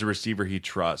finds a receiver he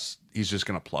trusts, he's just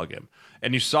going to plug him.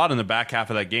 And you saw it in the back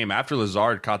half of that game. After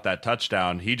Lazard caught that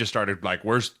touchdown, he just started like,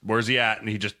 where's he at? And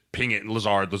he just ping it,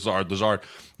 Lazard.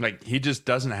 Like, he just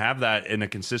doesn't have that in a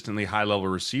consistently high-level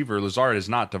receiver. Lazard is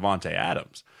not Davante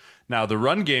Adams. Now, the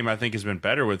run game, I think, has been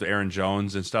better with Aaron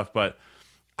Jones and stuff, but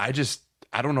I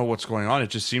don't know what's going on. It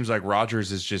just seems like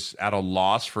Rodgers is just at a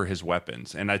loss for his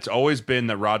weapons. And it's always been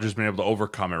that Rodgers has been able to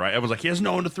overcome it, right? It was like he has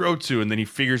no one to throw to, and then he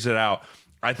figures it out.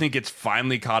 I think it's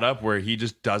finally caught up where he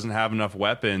just doesn't have enough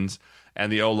weapons, and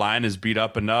the O-line is beat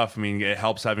up enough. I mean, it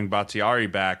helps having Bakhtiari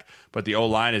back, but the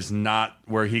O-line is not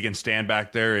where he can stand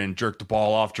back there and jerk the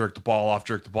ball off,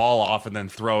 and then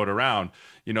throw it around.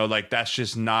 You know, like, that's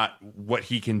just not what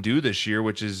he can do this year,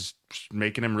 which is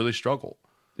making him really struggle.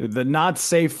 The not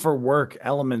safe for work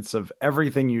elements of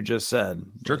everything you just said.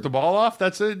 Jerk the ball off?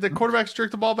 That's it. The quarterbacks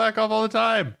jerk the ball back off all the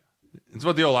time. It's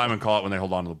what the O-linemen call it when they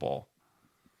hold on to the ball.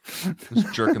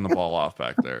 Just jerking the ball off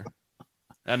back there.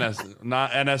 Not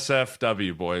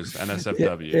NSFW, boys.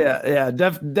 NSFW. Yeah.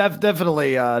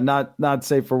 Definitely not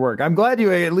safe for work. I'm glad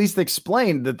you at least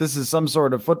explained that this is some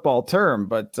sort of football term,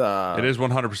 but it is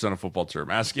 100% a football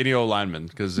term. Ask any O-lineman,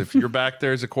 because if you're back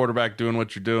there as a quarterback doing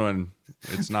what you're doing,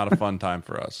 it's not a fun time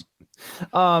for us.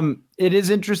 It is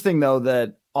interesting, though,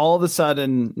 that all of a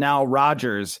sudden now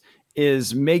Rodgers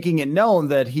is making it known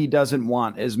that he doesn't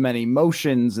want as many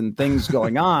motions and things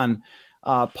going on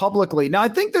publicly. Now, I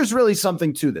think there's really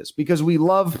something to this because we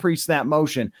love pre-snap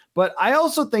motion, but I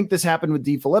also think this happened with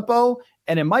DeFilippo,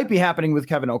 and it might be happening with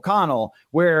Kevin O'Connell,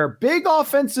 where big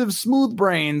offensive smooth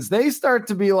brains, they start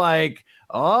to be like,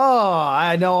 oh,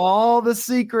 I know all the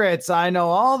secrets. I know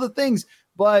all the things.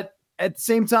 But at the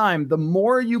same time, the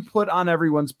more you put on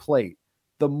everyone's plate,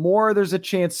 the more there's a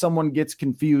chance someone gets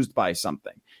confused by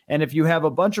something. And if you have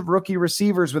a bunch of rookie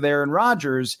receivers with Aaron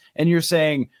Rodgers and you're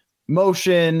saying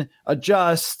motion,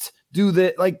 adjust, do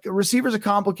that, like, receiver's a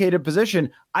complicated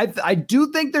position. I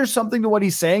do think there's something to what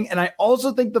he's saying. And I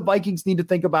also think the Vikings need to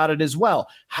think about it as well.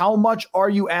 How much are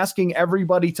you asking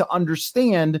everybody to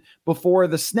understand before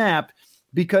the snap?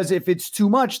 Because if it's too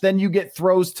much, then you get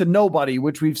throws to nobody,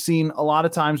 which we've seen a lot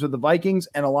of times with the Vikings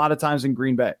and a lot of times in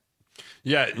Green Bay.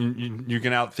 Yeah, you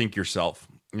can outthink yourself,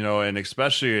 you know, and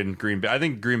especially in Green Bay. I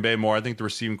think Green Bay more. I think the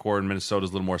receiving core in Minnesota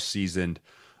is a little more seasoned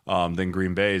than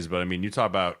Green Bay's. But, I mean, you talk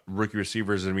about rookie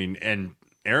receivers. I mean, and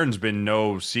Aaron's been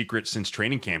no secret since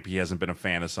training camp. He hasn't been a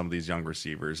fan of some of these young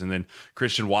receivers. And then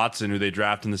Christian Watson, who they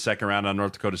draft in the second round on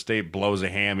North Dakota State, blows a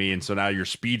hammy. And so now your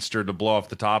speedster to blow off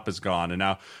the top is gone. And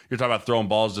now you're talking about throwing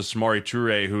balls to Samori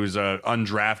Toure, who's an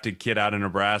undrafted kid out of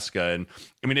Nebraska. And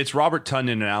I mean, it's Robert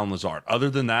Tunyon and Alan Lazard.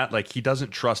 Other than that, like, he doesn't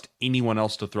trust anyone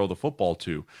else to throw the football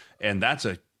to. And that's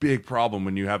a big problem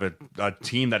when you have a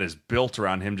team that is built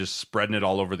around him just spreading it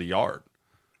all over the yard.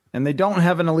 And they don't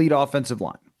have an elite offensive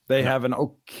line. They have an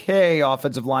okay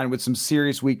offensive line with some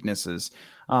serious weaknesses.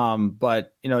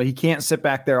 But, you know, he can't sit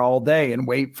back there all day and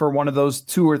wait for one of those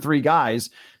 2 or 3 guys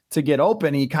to get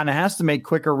open. He kind of has to make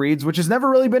quicker reads, which has never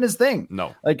really been his thing.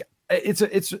 No. Like,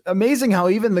 it's amazing how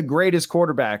even the greatest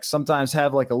quarterbacks sometimes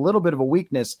have like a little bit of a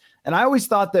weakness. And I always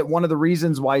thought that one of the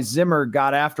reasons why Zimmer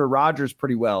got after Rodgers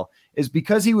pretty well is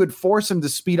because he would force him to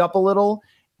speed up a little.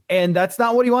 And that's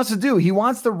not what he wants to do. He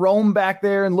wants to roam back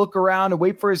there and look around and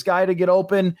wait for his guy to get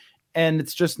open. And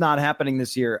it's just not happening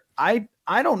this year. I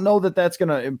don't know that that's going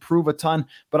to improve a ton,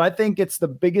 but I think it's the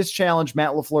biggest challenge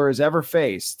Matt LaFleur has ever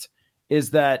faced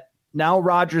is that now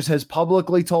Rodgers has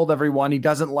publicly told everyone he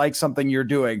doesn't like something you're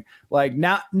doing. Like,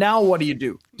 now what do you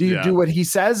do? Do you do what he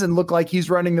says and look like he's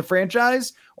running the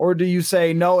franchise? Or do you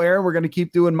say, no, Aaron, we're going to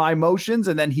keep doing my motions,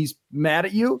 and then he's mad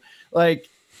at you? Like,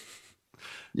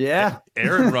 yeah.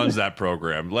 Aaron runs that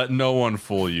program. Let no one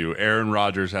fool you. Aaron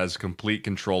Rodgers has complete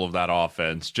control of that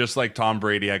offense, just like Tom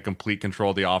Brady had complete control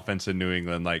of the offense in New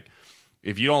England. Like,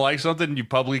 if you don't like something, you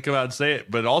publicly come out and say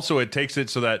it. But also it takes it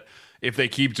so that if they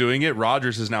keep doing it,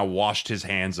 Rodgers has now washed his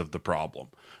hands of the problem,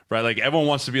 right? Like everyone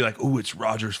wants to be like, oh, it's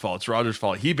Rodgers' fault. It's Rodgers'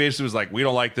 fault. He basically was like, we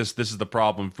don't like this. This is the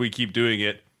problem. If we keep doing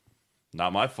it,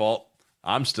 not my fault.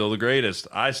 I'm still the greatest.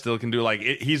 I still can do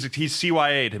he's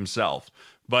CYA'd himself.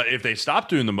 But if they stop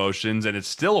doing the motions and it's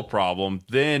still a problem,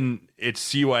 then it's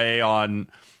CYA on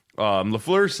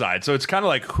LaFleur's side. So it's kind of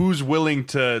like who's willing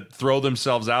to throw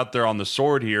themselves out there on the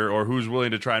sword here, or who's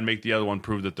willing to try and make the other one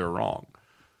prove that they're wrong.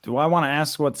 Do I want to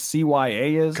ask what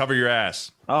CYA is? Cover your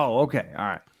ass. Oh, okay. All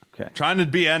right. Okay. Trying to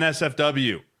be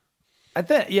NSFW.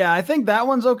 I think that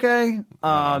one's okay.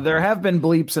 There have been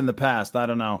bleeps in the past. I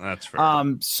don't know. That's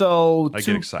fair. So I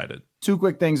get excited. Two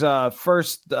quick things.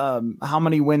 First, how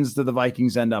many wins do the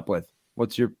Vikings end up with?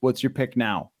 What's your pick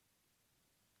now?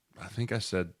 I think I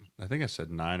said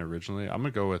 9 originally. I'm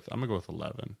gonna go with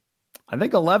 11. I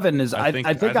think 11 is. I think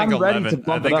I'm 11, ready to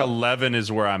bump it up. 11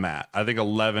 is where I'm at. I think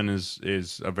 11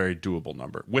 is a very doable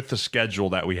number with the schedule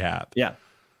that we have. Yeah,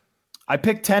 I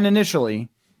picked 10 initially,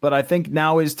 but I think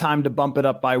now is time to bump it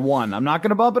up by 1. I'm not going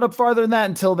to bump it up farther than that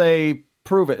until they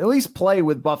prove it. At least play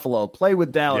with Buffalo, play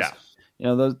with Dallas.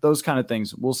 Yeah. Those kind of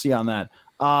things. We'll see on that.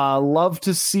 Love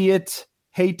to see it.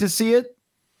 Hate to see it.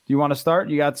 Do you want to start?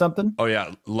 You got something? Oh,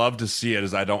 yeah. Love to see it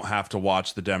as I don't have to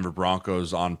watch the Denver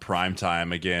Broncos on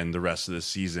primetime again the rest of the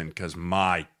season because,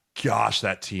 my gosh,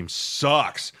 that team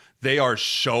sucks. They are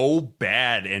so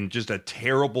bad and just a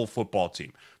terrible football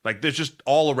team. Like, they're just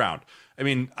all around. I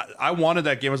mean, I wanted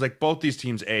that game. I was like, both these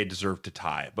teams, deserve to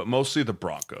tie, but mostly the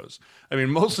Broncos.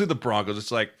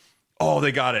 It's like, oh,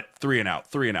 they got it. 3 and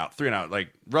out.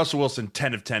 Like, Russell Wilson,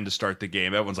 10 of 10 to start the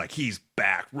game. Everyone's like, he's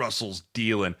back. Russell's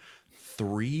dealing.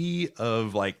 3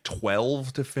 of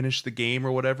 12 to finish the game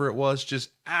or whatever it was. Just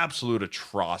absolute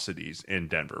atrocities in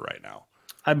Denver right now.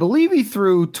 I believe he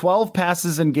threw 12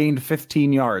 passes and gained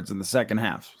 15 yards in the second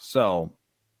half. So,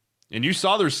 and you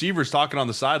saw the receivers talking on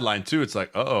the sideline too. It's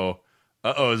like, uh-oh,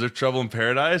 is there trouble in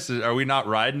paradise? Are we not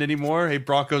riding anymore? Hey,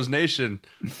 Broncos Nation,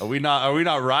 are we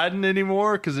not riding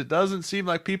anymore? Because it doesn't seem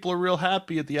like people are real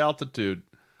happy at the altitude.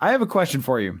 I have a question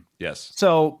for you. Yes.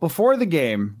 So before the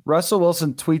game, Russell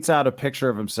Wilson tweets out a picture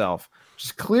of himself, which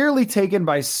is clearly taken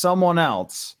by someone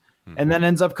else, and then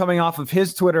ends up coming off of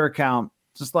his Twitter account.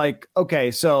 Just like, okay,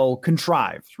 so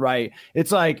contrived, right?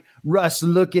 It's like Russ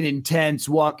looking intense,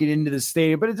 walking into the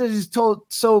stadium, but it's just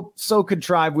so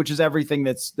contrived, which is everything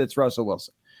that's Russell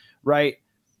Wilson, right?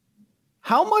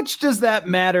 How much does that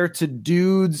matter to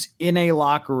dudes in a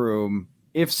locker room?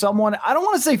 If someone, I don't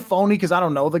want to say phony because I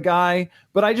don't know the guy,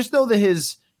 but I just know that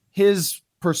his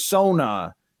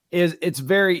persona it's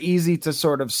very easy to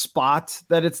sort of spot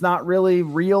that it's not really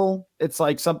real. It's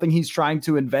like something he's trying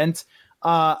to invent.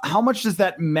 How much does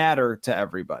that matter to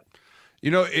everybody?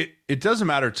 It doesn't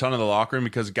matter a ton in the locker room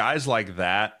because guys like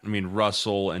that, I mean,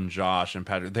 Russell and Josh and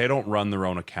Patrick, they don't run their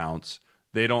own accounts.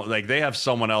 They don't they have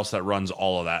someone else that runs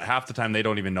all of that. Half the time they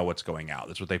don't even know what's going out.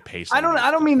 That's what they pay. I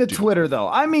don't mean the Twitter though.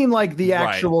 I mean like the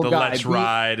actual the guy. Let's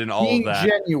Ride and all of that.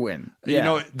 Genuine.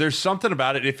 Yeah. There's something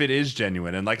about it if it is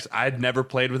genuine. And I'd never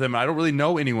played with him. I don't really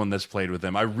know anyone that's played with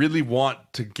him. I really want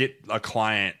to get a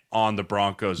client on the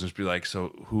Broncos and just be like,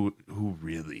 so who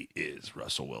really is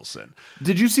Russell Wilson?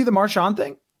 Did you see the Marshawn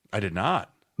thing? I did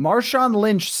not. Marshawn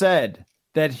Lynch said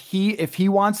that if he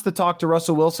wants to talk to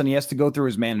Russell Wilson, he has to go through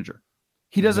his manager.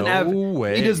 He doesn't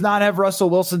He does not have Russell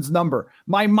Wilson's number.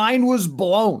 My mind was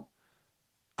blown.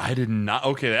 I did not.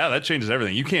 Okay, yeah, that changes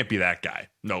everything. You can't be that guy.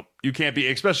 Nope, you can't be,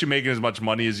 especially making as much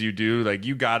money as you do. Like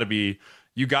you got to be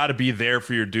there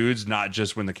for your dudes, not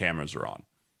just when the cameras are on.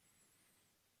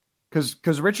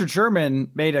 Because Richard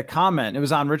Sherman made a comment. It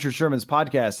was on Richard Sherman's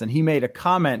podcast, and he made a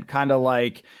comment kind of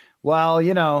like, well,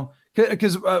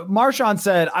 because Marshawn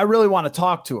said, I really want to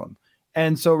talk to him.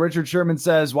 And so Richard Sherman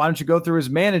says, why don't you go through his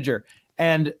manager?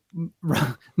 And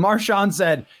Marshawn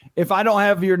said, if I don't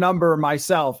have your number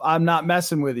myself, I'm not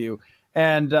messing with you.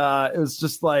 And it was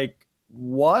just like,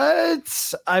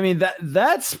 what? I mean,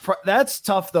 that's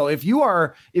tough though. If you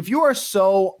are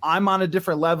so, I'm on a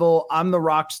different level, I'm the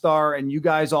rock star and you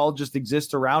guys all just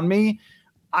exist around me.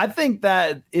 I think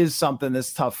that is something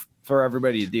that's tough for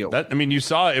everybody to deal with. I mean, you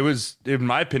saw, it was, in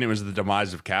my opinion, it was the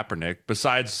demise of Kaepernick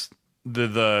besides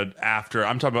the after.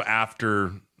 I'm talking about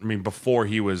after. I mean, before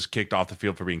he was kicked off the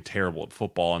field for being terrible at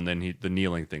football, and then the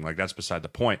kneeling thing, like that's beside the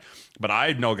point. But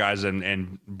I know guys,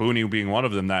 and Booney being one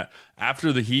of them, that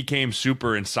after he came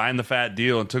super and signed the fat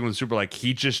deal and took him to the super, like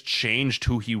he just changed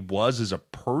who he was as a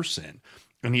person,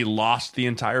 and he lost the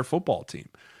entire football team.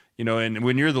 And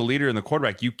when you're the leader and the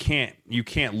quarterback, you can't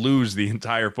lose the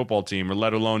entire football team, or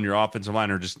let alone your offensive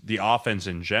line, or just the offense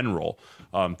in general.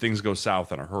 Things go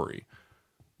south in a hurry.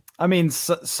 I mean,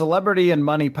 celebrity and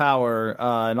money, power,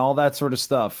 and all that sort of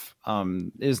stuff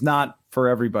is not for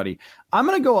everybody. I'm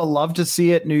going to go a love to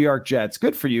see it New York Jets.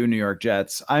 Good for you, New York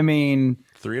Jets. I mean,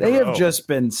 they have just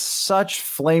been such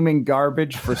flaming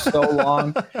garbage for so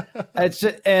long.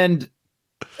 And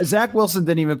Zach Wilson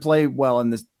didn't even play well in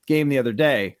this game the other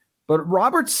day. But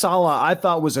Robert Saleh, I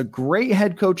thought, was a great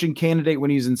head coaching candidate when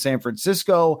he was in San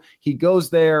Francisco. He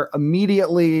goes there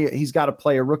immediately. He's got to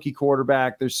play a rookie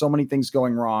quarterback. There's so many things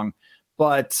going wrong.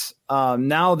 But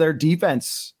now their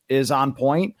defense is on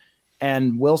point,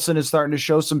 and Wilson is starting to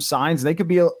show some signs. They could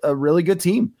be a really good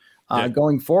team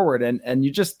going forward. And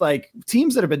you just like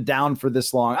teams that have been down for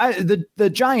this long. The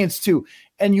Giants, too.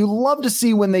 And you love to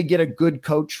see when they get a good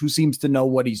coach who seems to know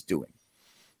what he's doing.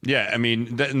 Yeah, I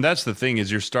mean, and that's the thing is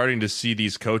you're starting to see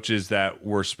these coaches that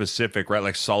were specific, right?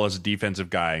 Like Saleh's a defensive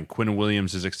guy, and Quinn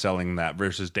Williams is excelling in that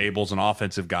versus Dable's an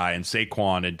offensive guy, and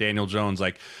Saquon and Daniel Jones.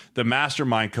 Like the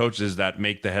mastermind coaches that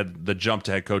make the jump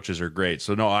to head coaches are great.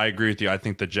 So no, I agree with you. I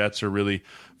think the Jets are really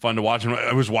fun to watch. And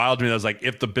it was wild to me. I was like,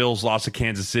 if the Bills lost to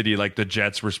Kansas City, like the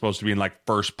Jets were supposed to be in like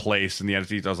first place in the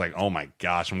NFC. I was like, oh my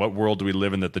gosh, in what world do we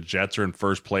live in that the Jets are in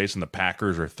first place and the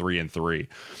Packers are 3-3?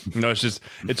 You know,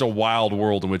 it's a wild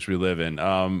world in which we live in.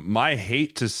 My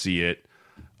hate to see it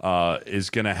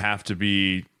is going to have to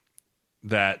be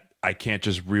that I can't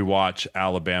just rewatch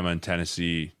Alabama and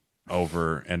Tennessee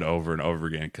over and over and over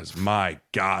again, because my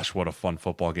gosh, what a fun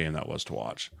football game that was to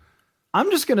watch. I'm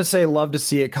just going to say love to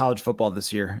see it college football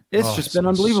this year. It's been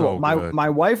unbelievable. So my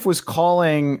wife was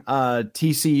calling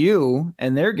TCU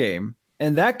and their game,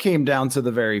 and that came down to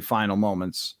the very final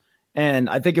moments. And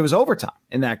I think it was overtime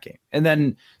in that game. And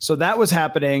then, so that was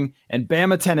happening, and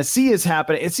Bama, Tennessee is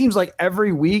happening. It seems like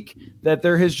every week that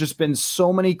there has just been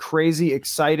so many crazy,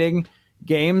 exciting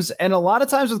games. And a lot of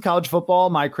times with college football,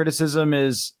 my criticism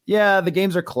is, yeah, the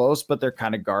games are close, but they're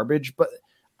kind of garbage. But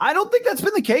I don't think that's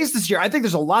been the case this year. I think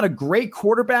there's a lot of great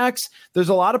quarterbacks. There's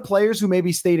a lot of players who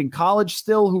maybe stayed in college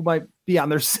still, who might be on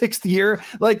their 6th year,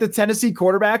 like the Tennessee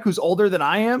quarterback who's older than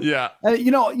I am. Yeah.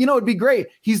 It'd be great.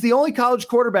 He's the only college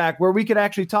quarterback where we could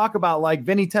actually talk about like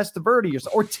Vinny Testaverde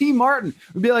or T. Martin.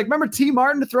 We'd be like, remember T.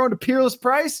 Martin to throw into Peerless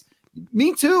Price?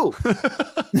 Me too.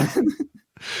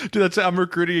 Dude, I'm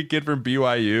recruiting a kid from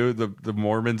BYU, the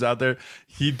Mormons out there.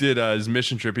 He did his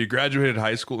mission trip. He graduated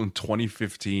high school in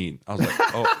 2015. I was like,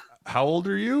 oh, how old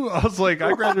are you? I was like,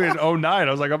 I graduated in 09. I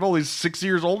was like, I'm only 6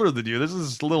 years older than you. This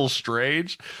is a little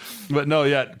strange. But no,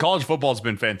 yeah, college football has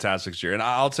been fantastic this year. And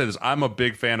I'll say this, I'm a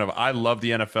big fan of, I love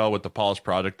the NFL with the polished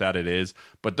product that it is,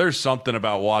 but there's something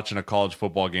about watching a college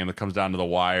football game that comes down to the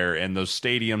wire, and those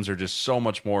stadiums are just so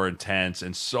much more intense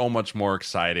and so much more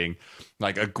exciting.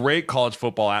 Like a great college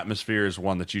football atmosphere is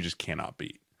one that you just cannot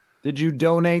beat. Did you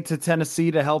donate to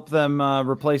Tennessee to help them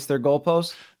replace their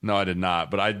goalpost? No, I did not.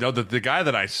 But I know that the guy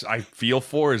that I feel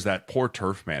for is that poor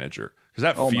turf manager, because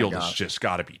that field has just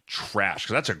got to be trash,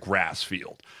 because that's a grass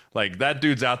field. Like that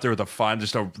dude's out there with a fine,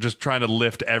 just trying to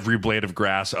lift every blade of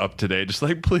grass up today. Just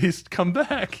like, please come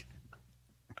back.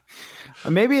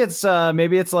 Maybe it's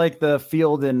like the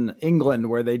field in England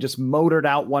where they just motored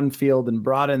out one field and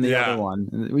brought in the other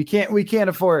one. We can't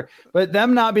afford, but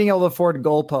them not being able to afford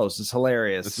goalposts is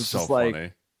hilarious. It's just so like,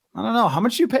 funny. I don't know how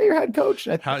much you pay your head coach.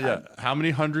 How many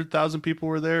 100,000 people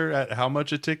were there at how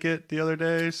much a ticket the other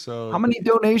day? So how many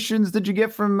donations did you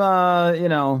get from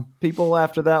people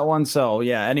after that one? So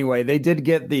yeah. Anyway, they did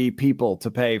get the people to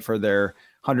pay for their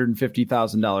 $150,000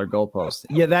 goalpost.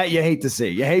 Yeah, that you hate to see.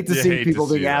 You hate to see people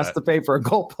being asked to pay for a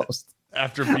goalpost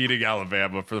after beating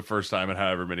Alabama for the first time in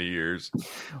however many years.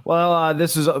 Well,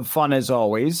 this is fun as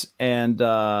always, and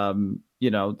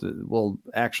we'll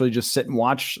actually just sit and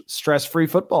watch stress-free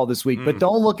football this week. But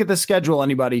don't look at the schedule,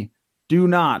 anybody. Do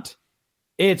not.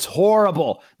 It's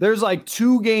horrible. There's like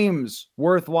 2 games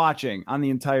worth watching on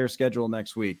the entire schedule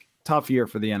next week. Tough year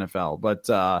for the NFL, but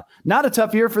not a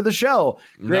tough year for the show.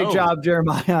 Great job,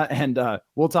 Jeremiah, and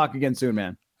we'll talk again soon,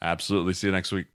 man. Absolutely. See you next week.